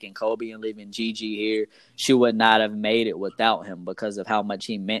would have taken Kobe and leaving Gigi here, she would not have made it without him because of how much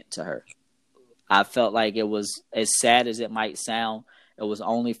he meant to her. I felt like it was, as sad as it might sound, it was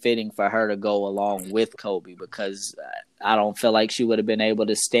only fitting for her to go along with Kobe because I don't feel like she would have been able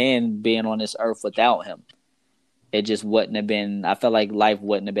to stand being on this earth without him. It just wouldn't have been, I felt like life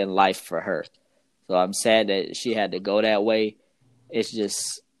wouldn't have been life for her. So I'm sad that she had to go that way.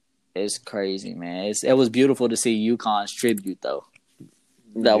 It's crazy, man. It was beautiful to see UConn's tribute, though.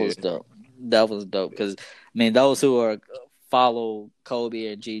 That was dope. That was dope because, those who follow Kobe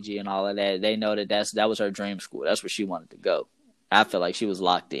and Gigi and all of that, they know that was her dream school. That's where she wanted to go. I feel like she was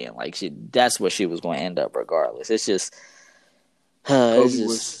locked in. Like that's where she was going to end up regardless. It's just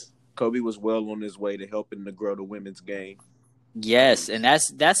Kobe was well on his way to helping to grow the women's game. Yes, and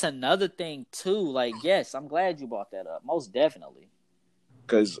that's another thing too. Like, yes, I'm glad you brought that up. Most definitely.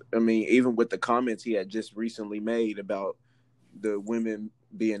 Because even with the comments he had just recently made about the women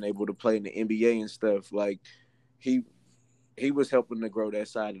being able to play in the NBA and stuff, like he was helping to grow that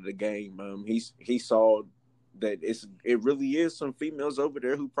side of the game. He saw that it really is some females over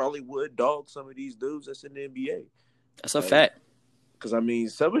there who probably would dog some of these dudes that's in the NBA. That's a fact. Because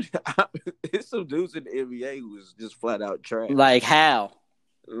there's some dudes in the NBA who is just flat out trash. Like how?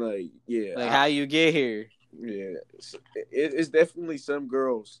 Like yeah. Like how you get here? Yeah, it's definitely some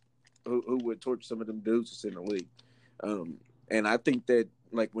girls who would torture some of them dudes that's in the league. And I think that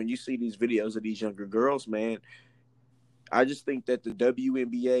like when you see these videos of these younger girls, man, I just think that the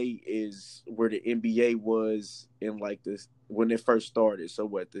WNBA is where the NBA was in like this when it first started. So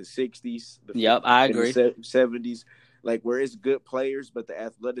what, the 60s? Yep, I agree. The 70s, like where it's good players, but the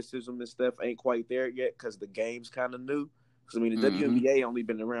athleticism and stuff ain't quite there yet because the game's kind of new. Because the WNBA only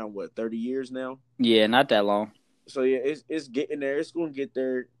been around 30 years now. Yeah, not that long. So yeah, it's getting there. It's going to get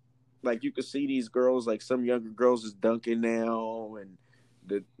there. Like you can see these girls, like some younger girls is dunking now and.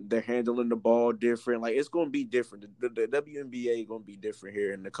 They're handling the ball different. Like it's going to be different. The WNBA is going to be different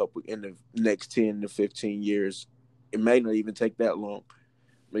here in the next 10 to 15 years. It may not even take that long,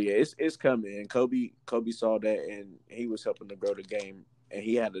 but yeah, it's coming. And Kobe saw that, and he was helping to grow the game. And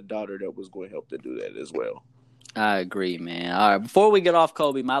he had a daughter that was going to help to do that as well. I agree, man. All right, before we get off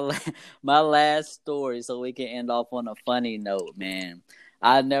Kobe, my last story, so we can end off on a funny note, man.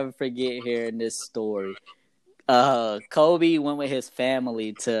 I'll never forget hearing this story. Kobe went with his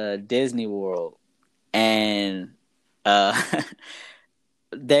family to Disney World, and his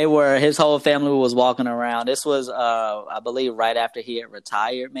whole family was walking around. This was, I believe, right after he had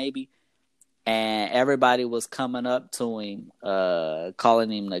retired, maybe, and everybody was coming up to him,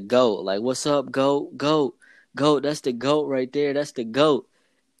 calling him the GOAT. Like, what's up, GOAT? GOAT, that's the GOAT right there. That's the GOAT.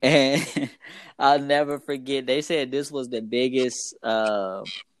 And I'll never forget. They said this was the biggest, I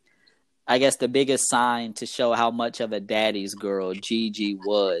guess, the biggest sign to show how much of a daddy's girl Gigi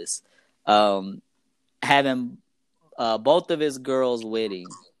was. Having both of his girls with him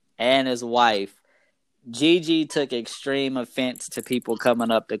and his wife, Gigi took extreme offense to people coming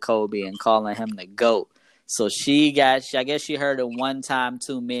up to Kobe and calling him the GOAT. So I guess she heard it one time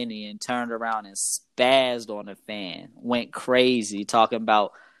too many and turned around and spazzed on the fan. Went crazy talking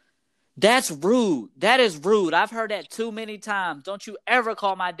about, that's rude. That is rude. I've heard that too many times. Don't you ever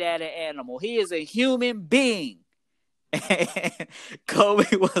call my dad an animal. He is a human being. And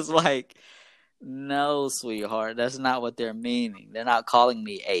Kobe was like, no, sweetheart, that's not what they're meaning. They're not calling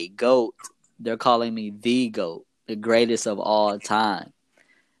me a GOAT. They're calling me the GOAT, the greatest of all time.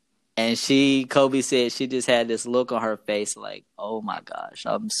 And Kobe said she just had this look on her face like, oh my gosh,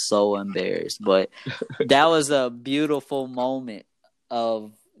 I'm so embarrassed. But that was a beautiful moment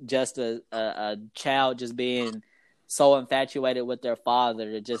of just a child just being so infatuated with their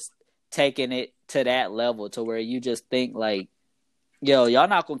father, to just taking it to that level to where you just think like, yo, y'all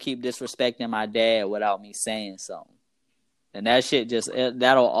not going to keep disrespecting my dad without me saying something. And that shit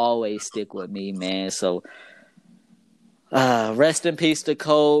that'll always stick with me, man. So rest in peace to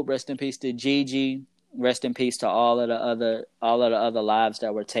Kobe, rest in peace to Gigi, rest in peace to all of the other lives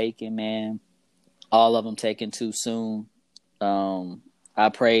that were taken, man. All of them taken too soon. I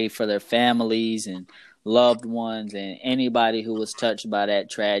pray for their families and loved ones and anybody who was touched by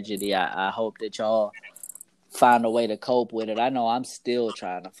that tragedy. I hope that y'all find a way to cope with it. I know I'm still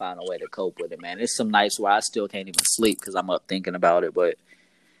trying to find a way to cope with it, man. There's some nights where I still can't even sleep because I'm up thinking about it. But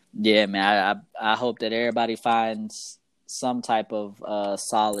yeah, man, I hope that everybody finds some type of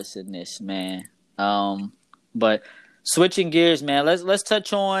solace in this, man. But switching gears, man, let's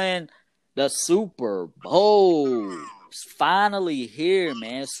touch on the Super Bowl. It's finally here,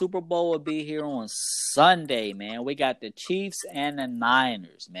 man. Super Bowl will be here on Sunday, man. We got the Chiefs and the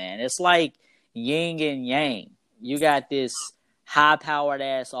Niners, man. It's like yin and yang. You got this high-powered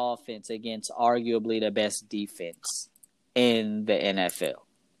ass offense against arguably the best defense in the NFL.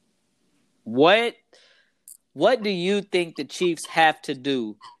 What do you think the Chiefs have to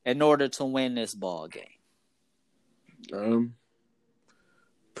do in order to win this ball game?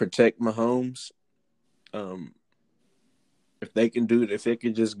 Protect Mahomes. If they can do it, if they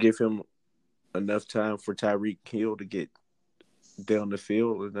can just give him enough time for Tyreek Hill to get down the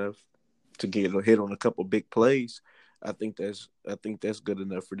field enough to get a hit on a couple big plays, I think that's good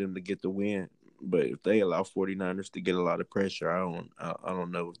enough for them to get the win. But if they allow 49ers to get a lot of pressure, I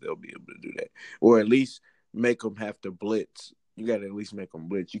don't know if they'll be able to do that, or at least make them have to blitz. You got to at least make them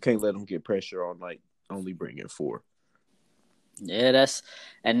blitz. You can't let them get pressure on like only bringing 4. Yeah, that's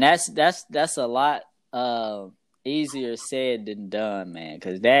a lot easier said than done, man.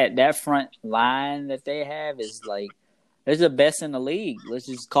 Because that front line that they have is like, they're the best in the league. Let's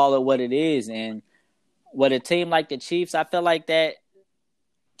just call it what it is. And with a team like the Chiefs, I feel like that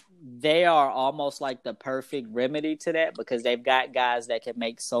they are almost like the perfect remedy to that, because they've got guys that can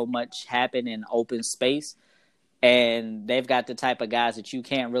make so much happen in open space. And they've got the type of guys that you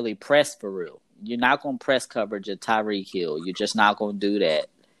can't really press for real. You're not going to press coverage at Tyreek Hill. You're just not going to do that.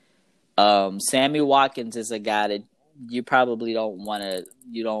 Sammy Watkins is a guy that you probably don't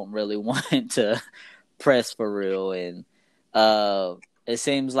really want to press for real. And it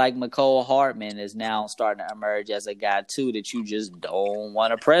seems like McCole Hardman is now starting to emerge as a guy too that you just don't want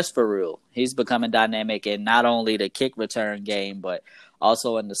to press for real. He's becoming dynamic in not only the kick return game, but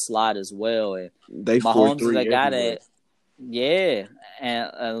also in the slot as well. And Mahomes is a guy that, yeah,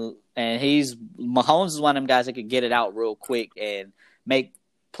 and Mahomes is one of them guys that could get it out real quick and make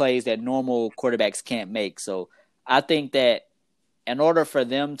plays that normal quarterbacks can't make. So I think that in order for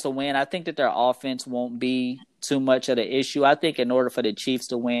them to win, I think that their offense won't be too much of the issue. I think in order for the Chiefs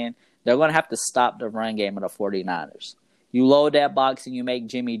to win, they're going to have to stop the run game of the 49ers. You load that box and you make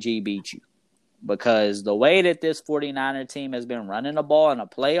Jimmy G beat you. Because the way that this 49er team has been running the ball in the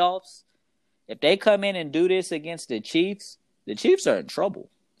playoffs, if they come in and do this against the Chiefs are in trouble.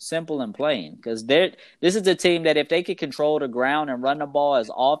 Simple and plain. Because this is a team that if they could control the ground and run the ball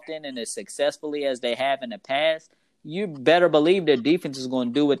as often and as successfully as they have in the past, you better believe their defense is going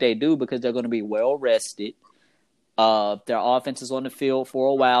to do what they do, because they're going to be well rested. Their offense is on the field for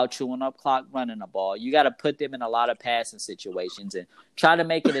a while, chewing up clock, running the ball. You got to put them in a lot of passing situations and try to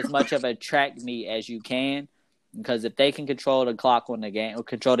make it as much of a track meet as you can. Because if they can control the clock on the game, or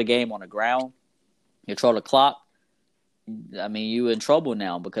control the game on the ground, control the clock, I mean, you in trouble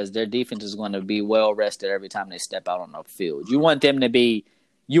now, because their defense is going to be well rested every time they step out on the field. You want them to be,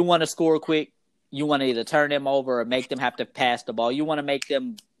 you want to score quick. You want to either turn them over or make them have to pass the ball. You want to make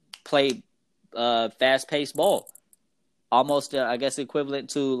them play fast-paced ball. Almost, I guess,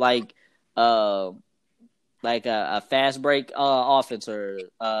 equivalent to like a fast break offense or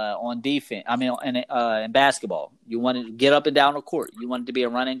on defense. I mean, in basketball, you want to get up and down the court. You want it to be a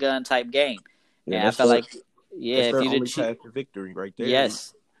run and gun type game. Yeah, and I feel like, that's if their you only did, path to victory right there.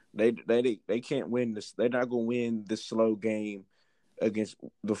 yes, They can't win this. They're not going to win this slow game against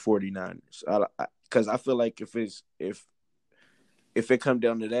the 49ers. Because I feel like if it come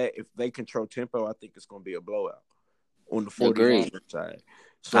down to that, if they control tempo, I think it's going to be a blowout on the 49ers side.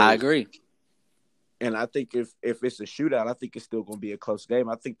 So, I agree. And I think if it's a shootout, I think it's still going to be a close game.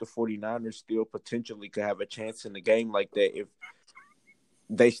 I think the 49ers still potentially could have a chance in the game like that if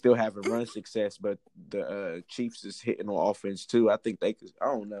they still haven't run success, but the Chiefs is hitting on offense too. I think they could. I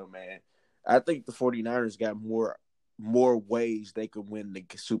don't know, man. I think the 49ers got more ways they could win the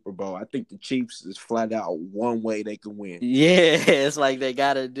Super Bowl. I think the Chiefs is flat out one way they can win. Yeah, it's like they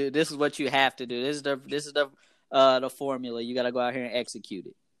gotta do. This is what you have to do. This is the formula. You gotta go out here and execute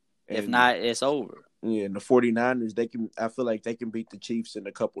it. If not, it's over. Yeah, and the 49ers, I feel like they can beat the Chiefs in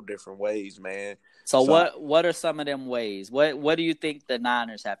a couple different ways, man. So what are some of them ways? What do you think the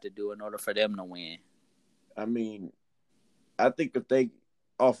Niners have to do in order for them to win? I mean, I think if they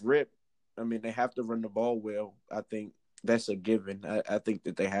off rip, I mean, they have to run the ball well. I think that's a given. I think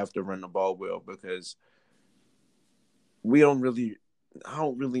that they have to run the ball well because I don't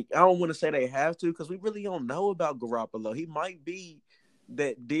want to say they have to because we really don't know about Garoppolo. He might be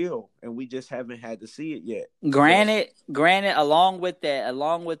that deal, and we just haven't had to see it yet. Granted, along with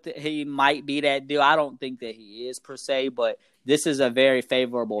that, he might be that deal. I don't think that he is per se, but this is a very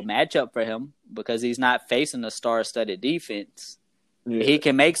favorable matchup for him because he's not facing a star-studded defense. Yeah. He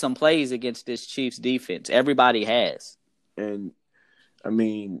can make some plays against this Chiefs defense. Everybody has. And, I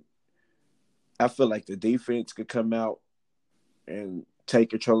mean, I feel like the defense could come out and take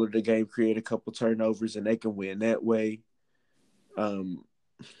control of the game, create a couple turnovers, and they can win that way.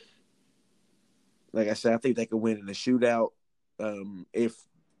 Like I said, I think they could win in a shootout. If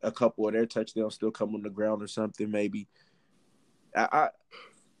a couple of their touchdowns still come on the ground or something, maybe. I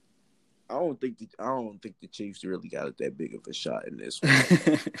don't think the Chiefs really got that big of a shot in this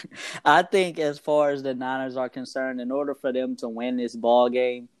one. I think as far as the Niners are concerned, in order for them to win this ball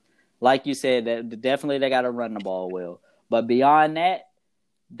game, like you said, that definitely they got to run the ball well. But beyond that,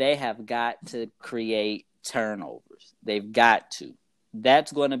 they have got to create turnovers. They've got to.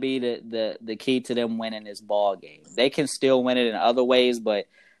 That's going to be the key to them winning this ball game. They can still win it in other ways, but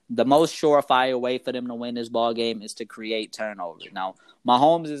the most surefire way for them to win this ball game is to create turnovers. Now,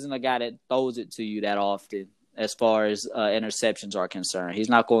 Mahomes isn't a guy that throws it to you that often as far as interceptions are concerned. He's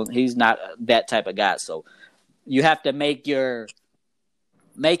not that type of guy. So you have to make your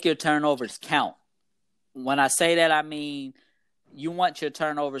turnovers count. When I say that, I mean you want your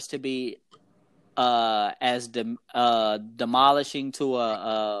turnovers to be as demolishing to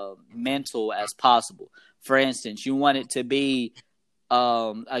a mental as possible. For instance, you want it to be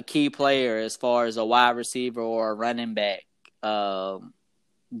a key player as far as a wide receiver or a running back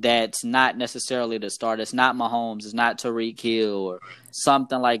that's not necessarily the start. It's not Mahomes. It's not Tyreek Hill or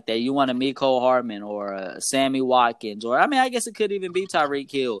something like that. You want a Mecole Hardman or a Sammy Watkins or, I mean, I guess it could even be Tyreek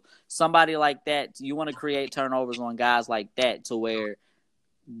Hill. Somebody like that. You want to create turnovers on guys like that to where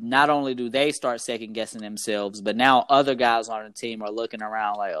not only do they start second-guessing themselves, but now other guys on the team are looking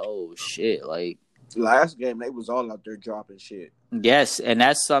around like, oh, shit. Like, last game, they was all out there dropping shit. Yes, and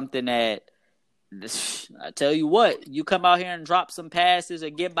that's something that I tell you what, you come out here and drop some passes or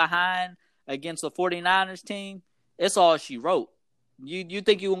get behind against the 49ers team, it's all she wrote. You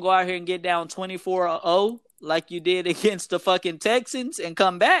think you can go out here and get down 24-0 like you did against the fucking Texans and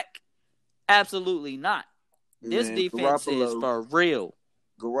come back? Absolutely not. This defense is for real.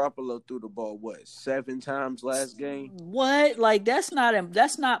 Garoppolo threw the ball, 7 times last game? What? Like, that's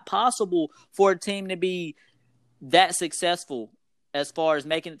not possible for a team to be that successful as far as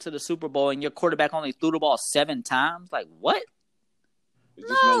making it to the Super Bowl and your quarterback only threw the ball 7 times? Like, what? Is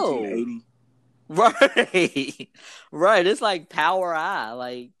this 1980? Right. Right. It's like power eye,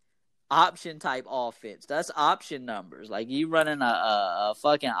 like option type offense. That's option numbers. Like, you running a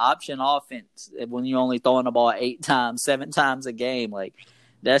fucking option offense when you're only throwing the ball 8 times, 7 times a game. Like,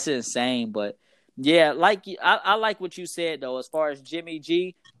 that's insane. But, yeah, like I like what you said, though, as far as Jimmy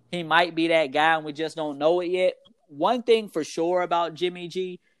G. He might be that guy, and we just don't know it yet. One thing for sure about Jimmy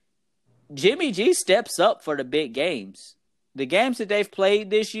G steps up for the big games. The games that they've played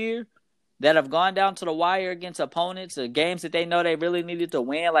this year that have gone down to the wire against opponents, the games that they know they really needed to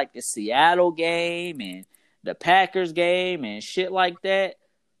win, like the Seattle game and the Packers game and shit like that.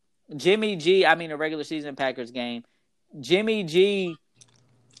 The regular season Packers game, Jimmy G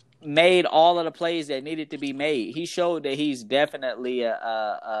made all of the plays that needed to be made. He showed that he's definitely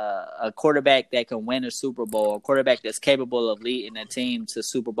a quarterback that can win a Super Bowl, a quarterback that's capable of leading a team to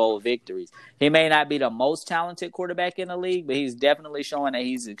Super Bowl victories. He may not be the most talented quarterback in the league, but he's definitely showing that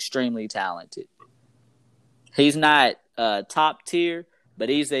he's extremely talented. He's not top tier, but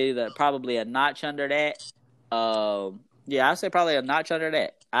he's probably a notch under that. I'd say probably a notch under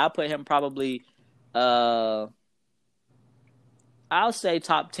that. I'll put him probably I'll say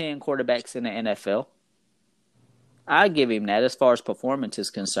top 10 quarterbacks in the NFL. I'll give him that as far as performance is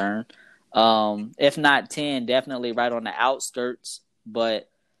concerned. If not 10, definitely right on the outskirts. But,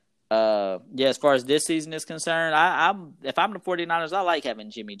 as far as this season is concerned, if I'm the 49ers, I like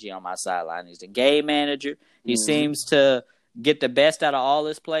having Jimmy G on my sideline. He's a game manager. He seems to get the best out of all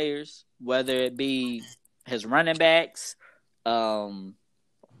his players, whether it be his running backs,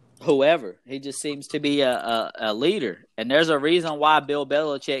 whoever. He just seems to be a leader. And there's a reason why Bill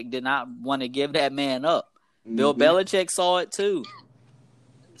Belichick did not want to give that man up. Bill Belichick saw it too.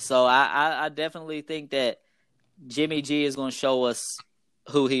 So I definitely think that Jimmy G is going to show us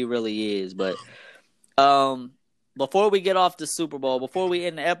who he really is. But before we get off the Super Bowl, before we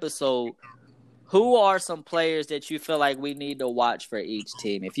end the episode, who are some players that you feel like we need to watch for each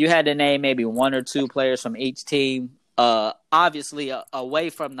team? If you had to name maybe one or two players from each team, obviously away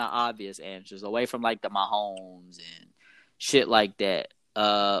from the obvious answers, away from like the Mahomes and shit like that.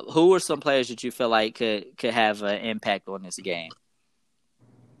 Who are some players that you feel like could have an impact on this game?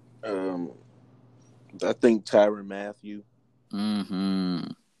 I think Tyrann Mathieu. Mm-hmm.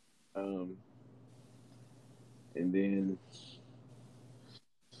 And then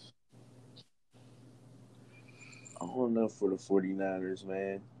I don't know for the 49ers,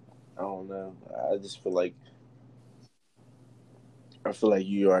 man. I don't know. I just feel like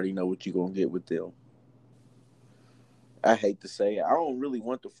you already know what you're going to get with them. I hate to say it. I don't really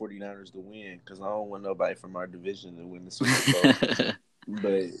want the 49ers to win because I don't want nobody from our division to win the Super Bowl.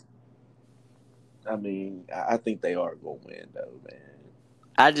 But, I mean, I think they are going to win, though, man.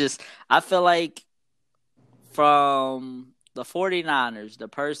 I feel like from the 49ers, the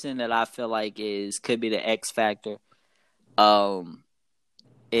person that I feel like could be the X factor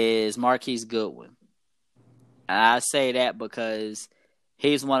is Marquise Goodwin. And I say that because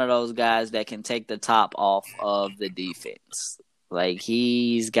he's one of those guys that can take the top off of the defense. Like,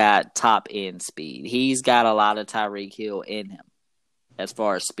 he's got top end speed. He's got a lot of Tyreek Hill in him as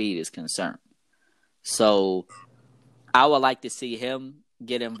far as speed is concerned. So I would like to see him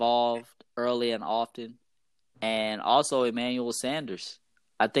get involved early and often. And also Emmanuel Sanders.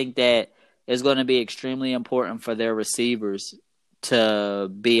 I think that it's going to be extremely important for their receivers to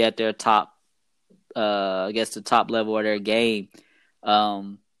be at their top, the top level of their game,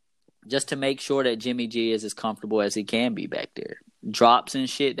 just to make sure that Jimmy G is as comfortable as he can be back there. Drops and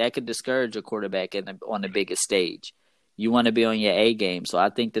shit, that could discourage a quarterback on the biggest stage. You want to be on your A game. So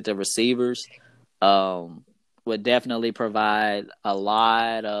I think that the receivers would definitely provide a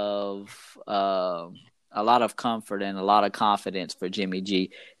lot of comfort and a lot of confidence for Jimmy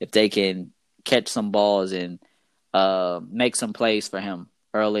G if they can catch some balls and make some plays for him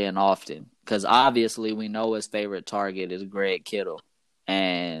early and often. Because obviously we know his favorite target is Greg Kittle.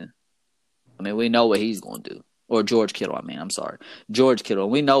 And, I mean, we know what he's going to do. Or George Kittle, George Kittle.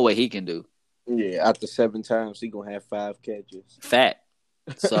 We know what he can do. Yeah, after 7 times, he's going to have 5 catches. Fact.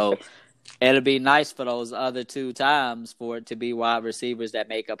 So it'll be nice for those other 2 times for it to be wide receivers that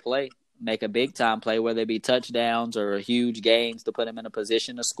make a play. Make a big-time play, whether it be touchdowns or huge gains to put him in a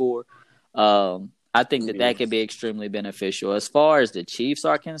position to score. I think that could be extremely beneficial. As far as the Chiefs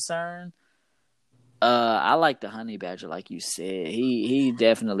are concerned, I like the Honey Badger, like you said. He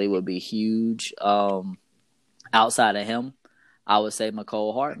definitely would be huge. Outside of him, I would say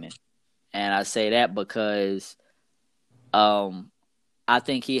McCole Hardman. And I say that because I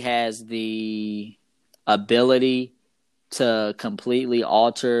think he has the ability to completely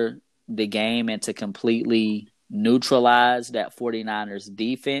alter the game and to completely neutralize that 49ers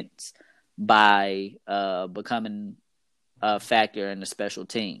defense by becoming a factor in the special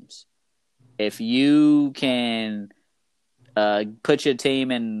teams. If you can put your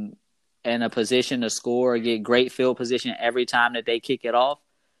team in a position to score or get great field position every time that they kick it off,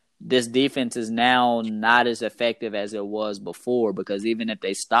 this defense is now not as effective as it was before because even if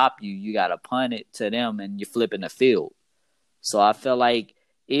they stop you, you got to punt it to them and you're flipping the field. So I feel like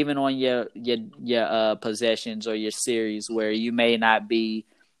even on your possessions or your series where you may not be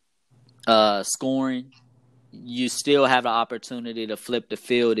scoring, you still have the opportunity to flip the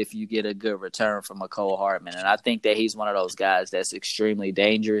field if you get a good return from McCole Hardman. And I think that he's one of those guys that's extremely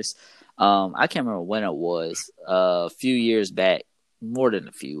dangerous. I can't remember when it was, a few years back, more than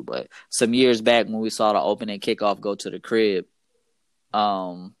a few, but some years back when we saw the opening kickoff go to the crib.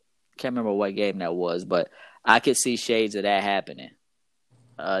 Can't remember what game that was, but I could see shades of that happening.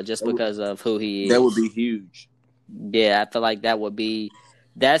 Just because of who he is. That would be huge. Yeah, I feel like that would be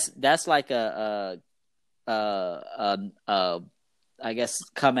that's like I guess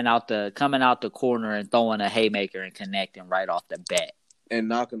coming out the corner and throwing a haymaker and connecting right off the bat. And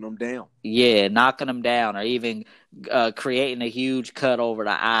knocking them down. Yeah, knocking them down or even creating a huge cut over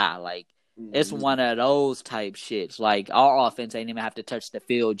the eye. Like, it's one of those type shits. Like, our offense ain't even have to touch the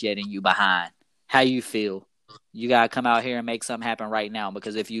field yet and you behind. How you feel? You got to come out here and make something happen right now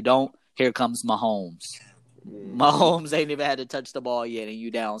because if you don't, here comes Mahomes. Mahomes ain't even had to touch the ball yet and you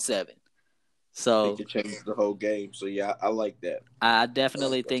down 7. So he could change the whole game. So, yeah, I like that. I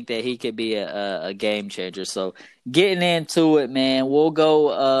definitely think that he could be a game changer. So, getting into it, man, we'll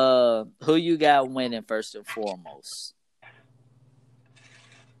go who you got winning first and foremost?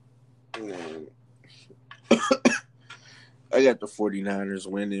 I got the 49ers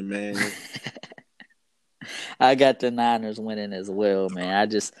winning, man. I got the Niners winning as well,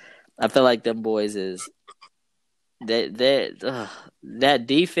 man. I feel like them boys is that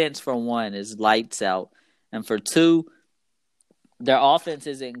defense for one is lights out, and for two, their offense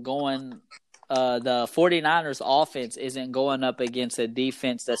isn't going. The 49ers offense isn't going up against a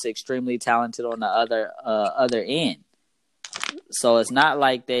defense that's extremely talented on the other end. So it's not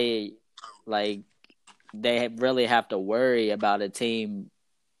like they really have to worry about a team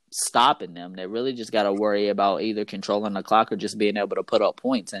stopping them. They really just got to worry about either controlling the clock or just being able to put up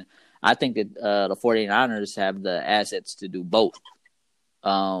points. And I think that the 49ers have the assets to do both.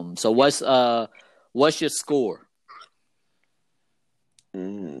 So what's your score?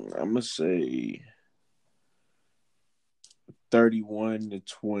 I'm gonna say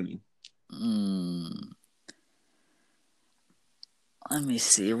 31-20. Let me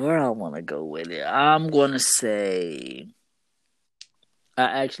see where I want to go with it. I'm going to say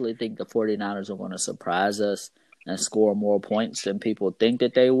I actually think the 49ers are going to surprise us and score more points than people think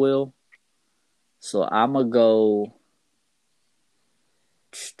that they will. So I'm going to go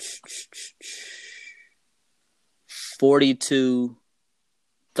 42-31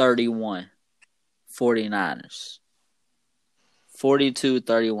 49ers.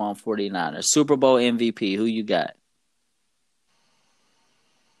 42-31 49ers. Super Bowl MVP, who you got?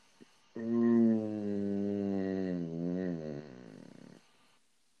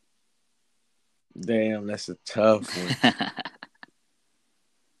 Damn, that's a tough one.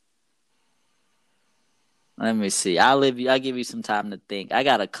 Let me see. I'll give you some time to think. I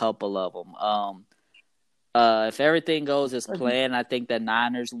got a couple of them. If everything goes as planned, I think the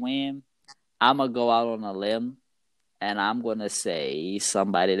Niners win. I'm gonna go out on a limb, and I'm gonna say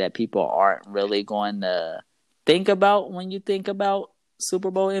somebody that people aren't really going to think about when you think about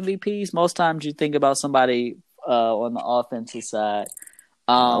Super Bowl MVPs. Most times you think about somebody on the offensive side.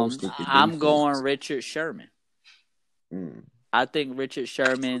 I'm going Richard Sherman. I think Richard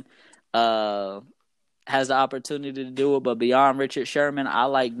Sherman has the opportunity to do it, but beyond Richard Sherman, I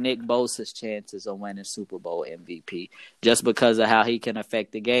like Nick Bosa's chances of winning Super Bowl MVP just because of how he can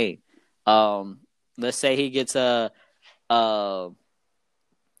affect the game. Let's say he gets a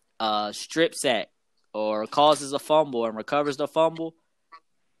strip sack or causes a fumble and recovers the fumble.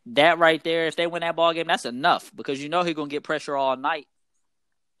 That right there, if they win that ball game, that's enough because you know he's gonna get pressure all night.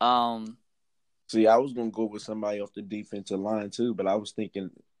 See, I was gonna go with somebody off the defensive line too, but I was thinking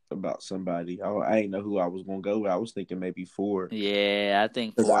about somebody. I ain't know who I was gonna go with. I was thinking maybe Ford. Yeah, I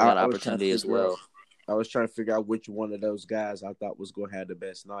think Ford got opportunity as well. I was trying to figure out which one of those guys I thought was gonna have the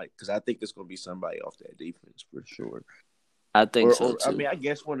best night because I think it's gonna be somebody off that defense for sure. I think so too. I mean, I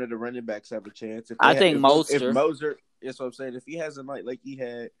guess one of the running backs have a chance. If Moser. If Moser, that's what I'm saying. If he has a night like he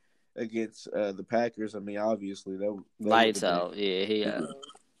had against the Packers, I mean, obviously that lights out. Yeah, he.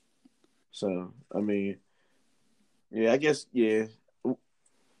 So I mean, yeah, I guess either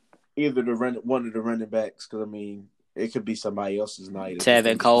one of the running backs because I mean it could be somebody else's night.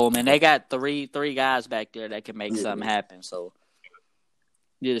 Tevin Coleman, they got three guys back there that can make something happen. So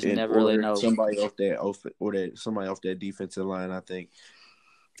you just never really know. Somebody off that defensive line, I think.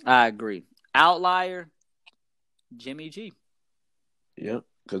 I agree. Outlier, Jimmy G. Yep,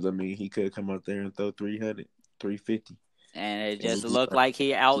 because I mean he could come out there and throw 300, 350. And it just looked like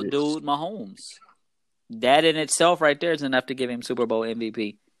he outdued Mahomes. That in itself right there is enough to give him Super Bowl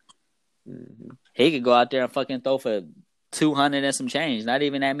MVP. Mm-hmm. He could go out there and fucking throw for 200 and some change, not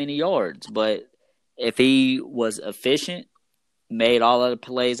even that many yards. But if he was efficient, made all of the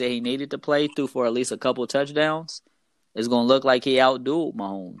plays that he needed to play, threw for at least a couple touchdowns, it's going to look like he outdueled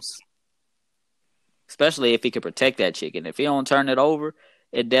Mahomes. especially if he could protect that chicken. If he don't turn it over,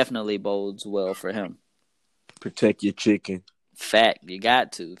 it definitely bodes well for him. Protect your chicken. Fact, you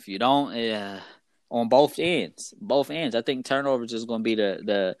got to. If you don't, on both ends, I think turnovers is going to be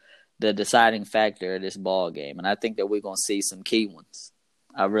the deciding factor of this ball game, and I think that we're going to see some key ones.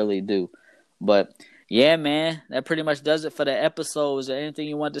 I really do. But yeah, man, that pretty much does it for the episode. Is there anything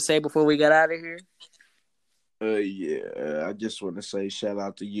you want to say before we get out of here? I just want to say shout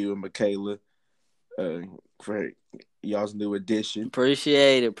out to you and Michaela for y'all's new addition.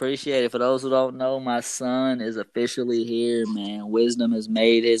 Appreciate it. For those who don't know, my son is officially here, man. Wisdom has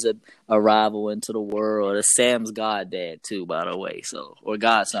made his arrival into the world. It's Sam's goddad too, by the way. So, or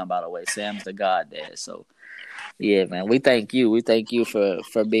godson, by the way. Sam's the goddad. So, yeah, man, we thank you. We thank you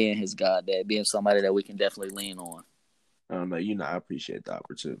for being his goddad, being somebody that we can definitely lean on. I appreciate the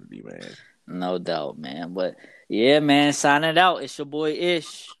opportunity, man. No doubt, man. But yeah, man, signing out. It's your boy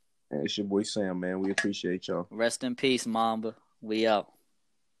Ish. And it's your boy Sam, man. We appreciate y'all. Rest in peace, Mamba. We out.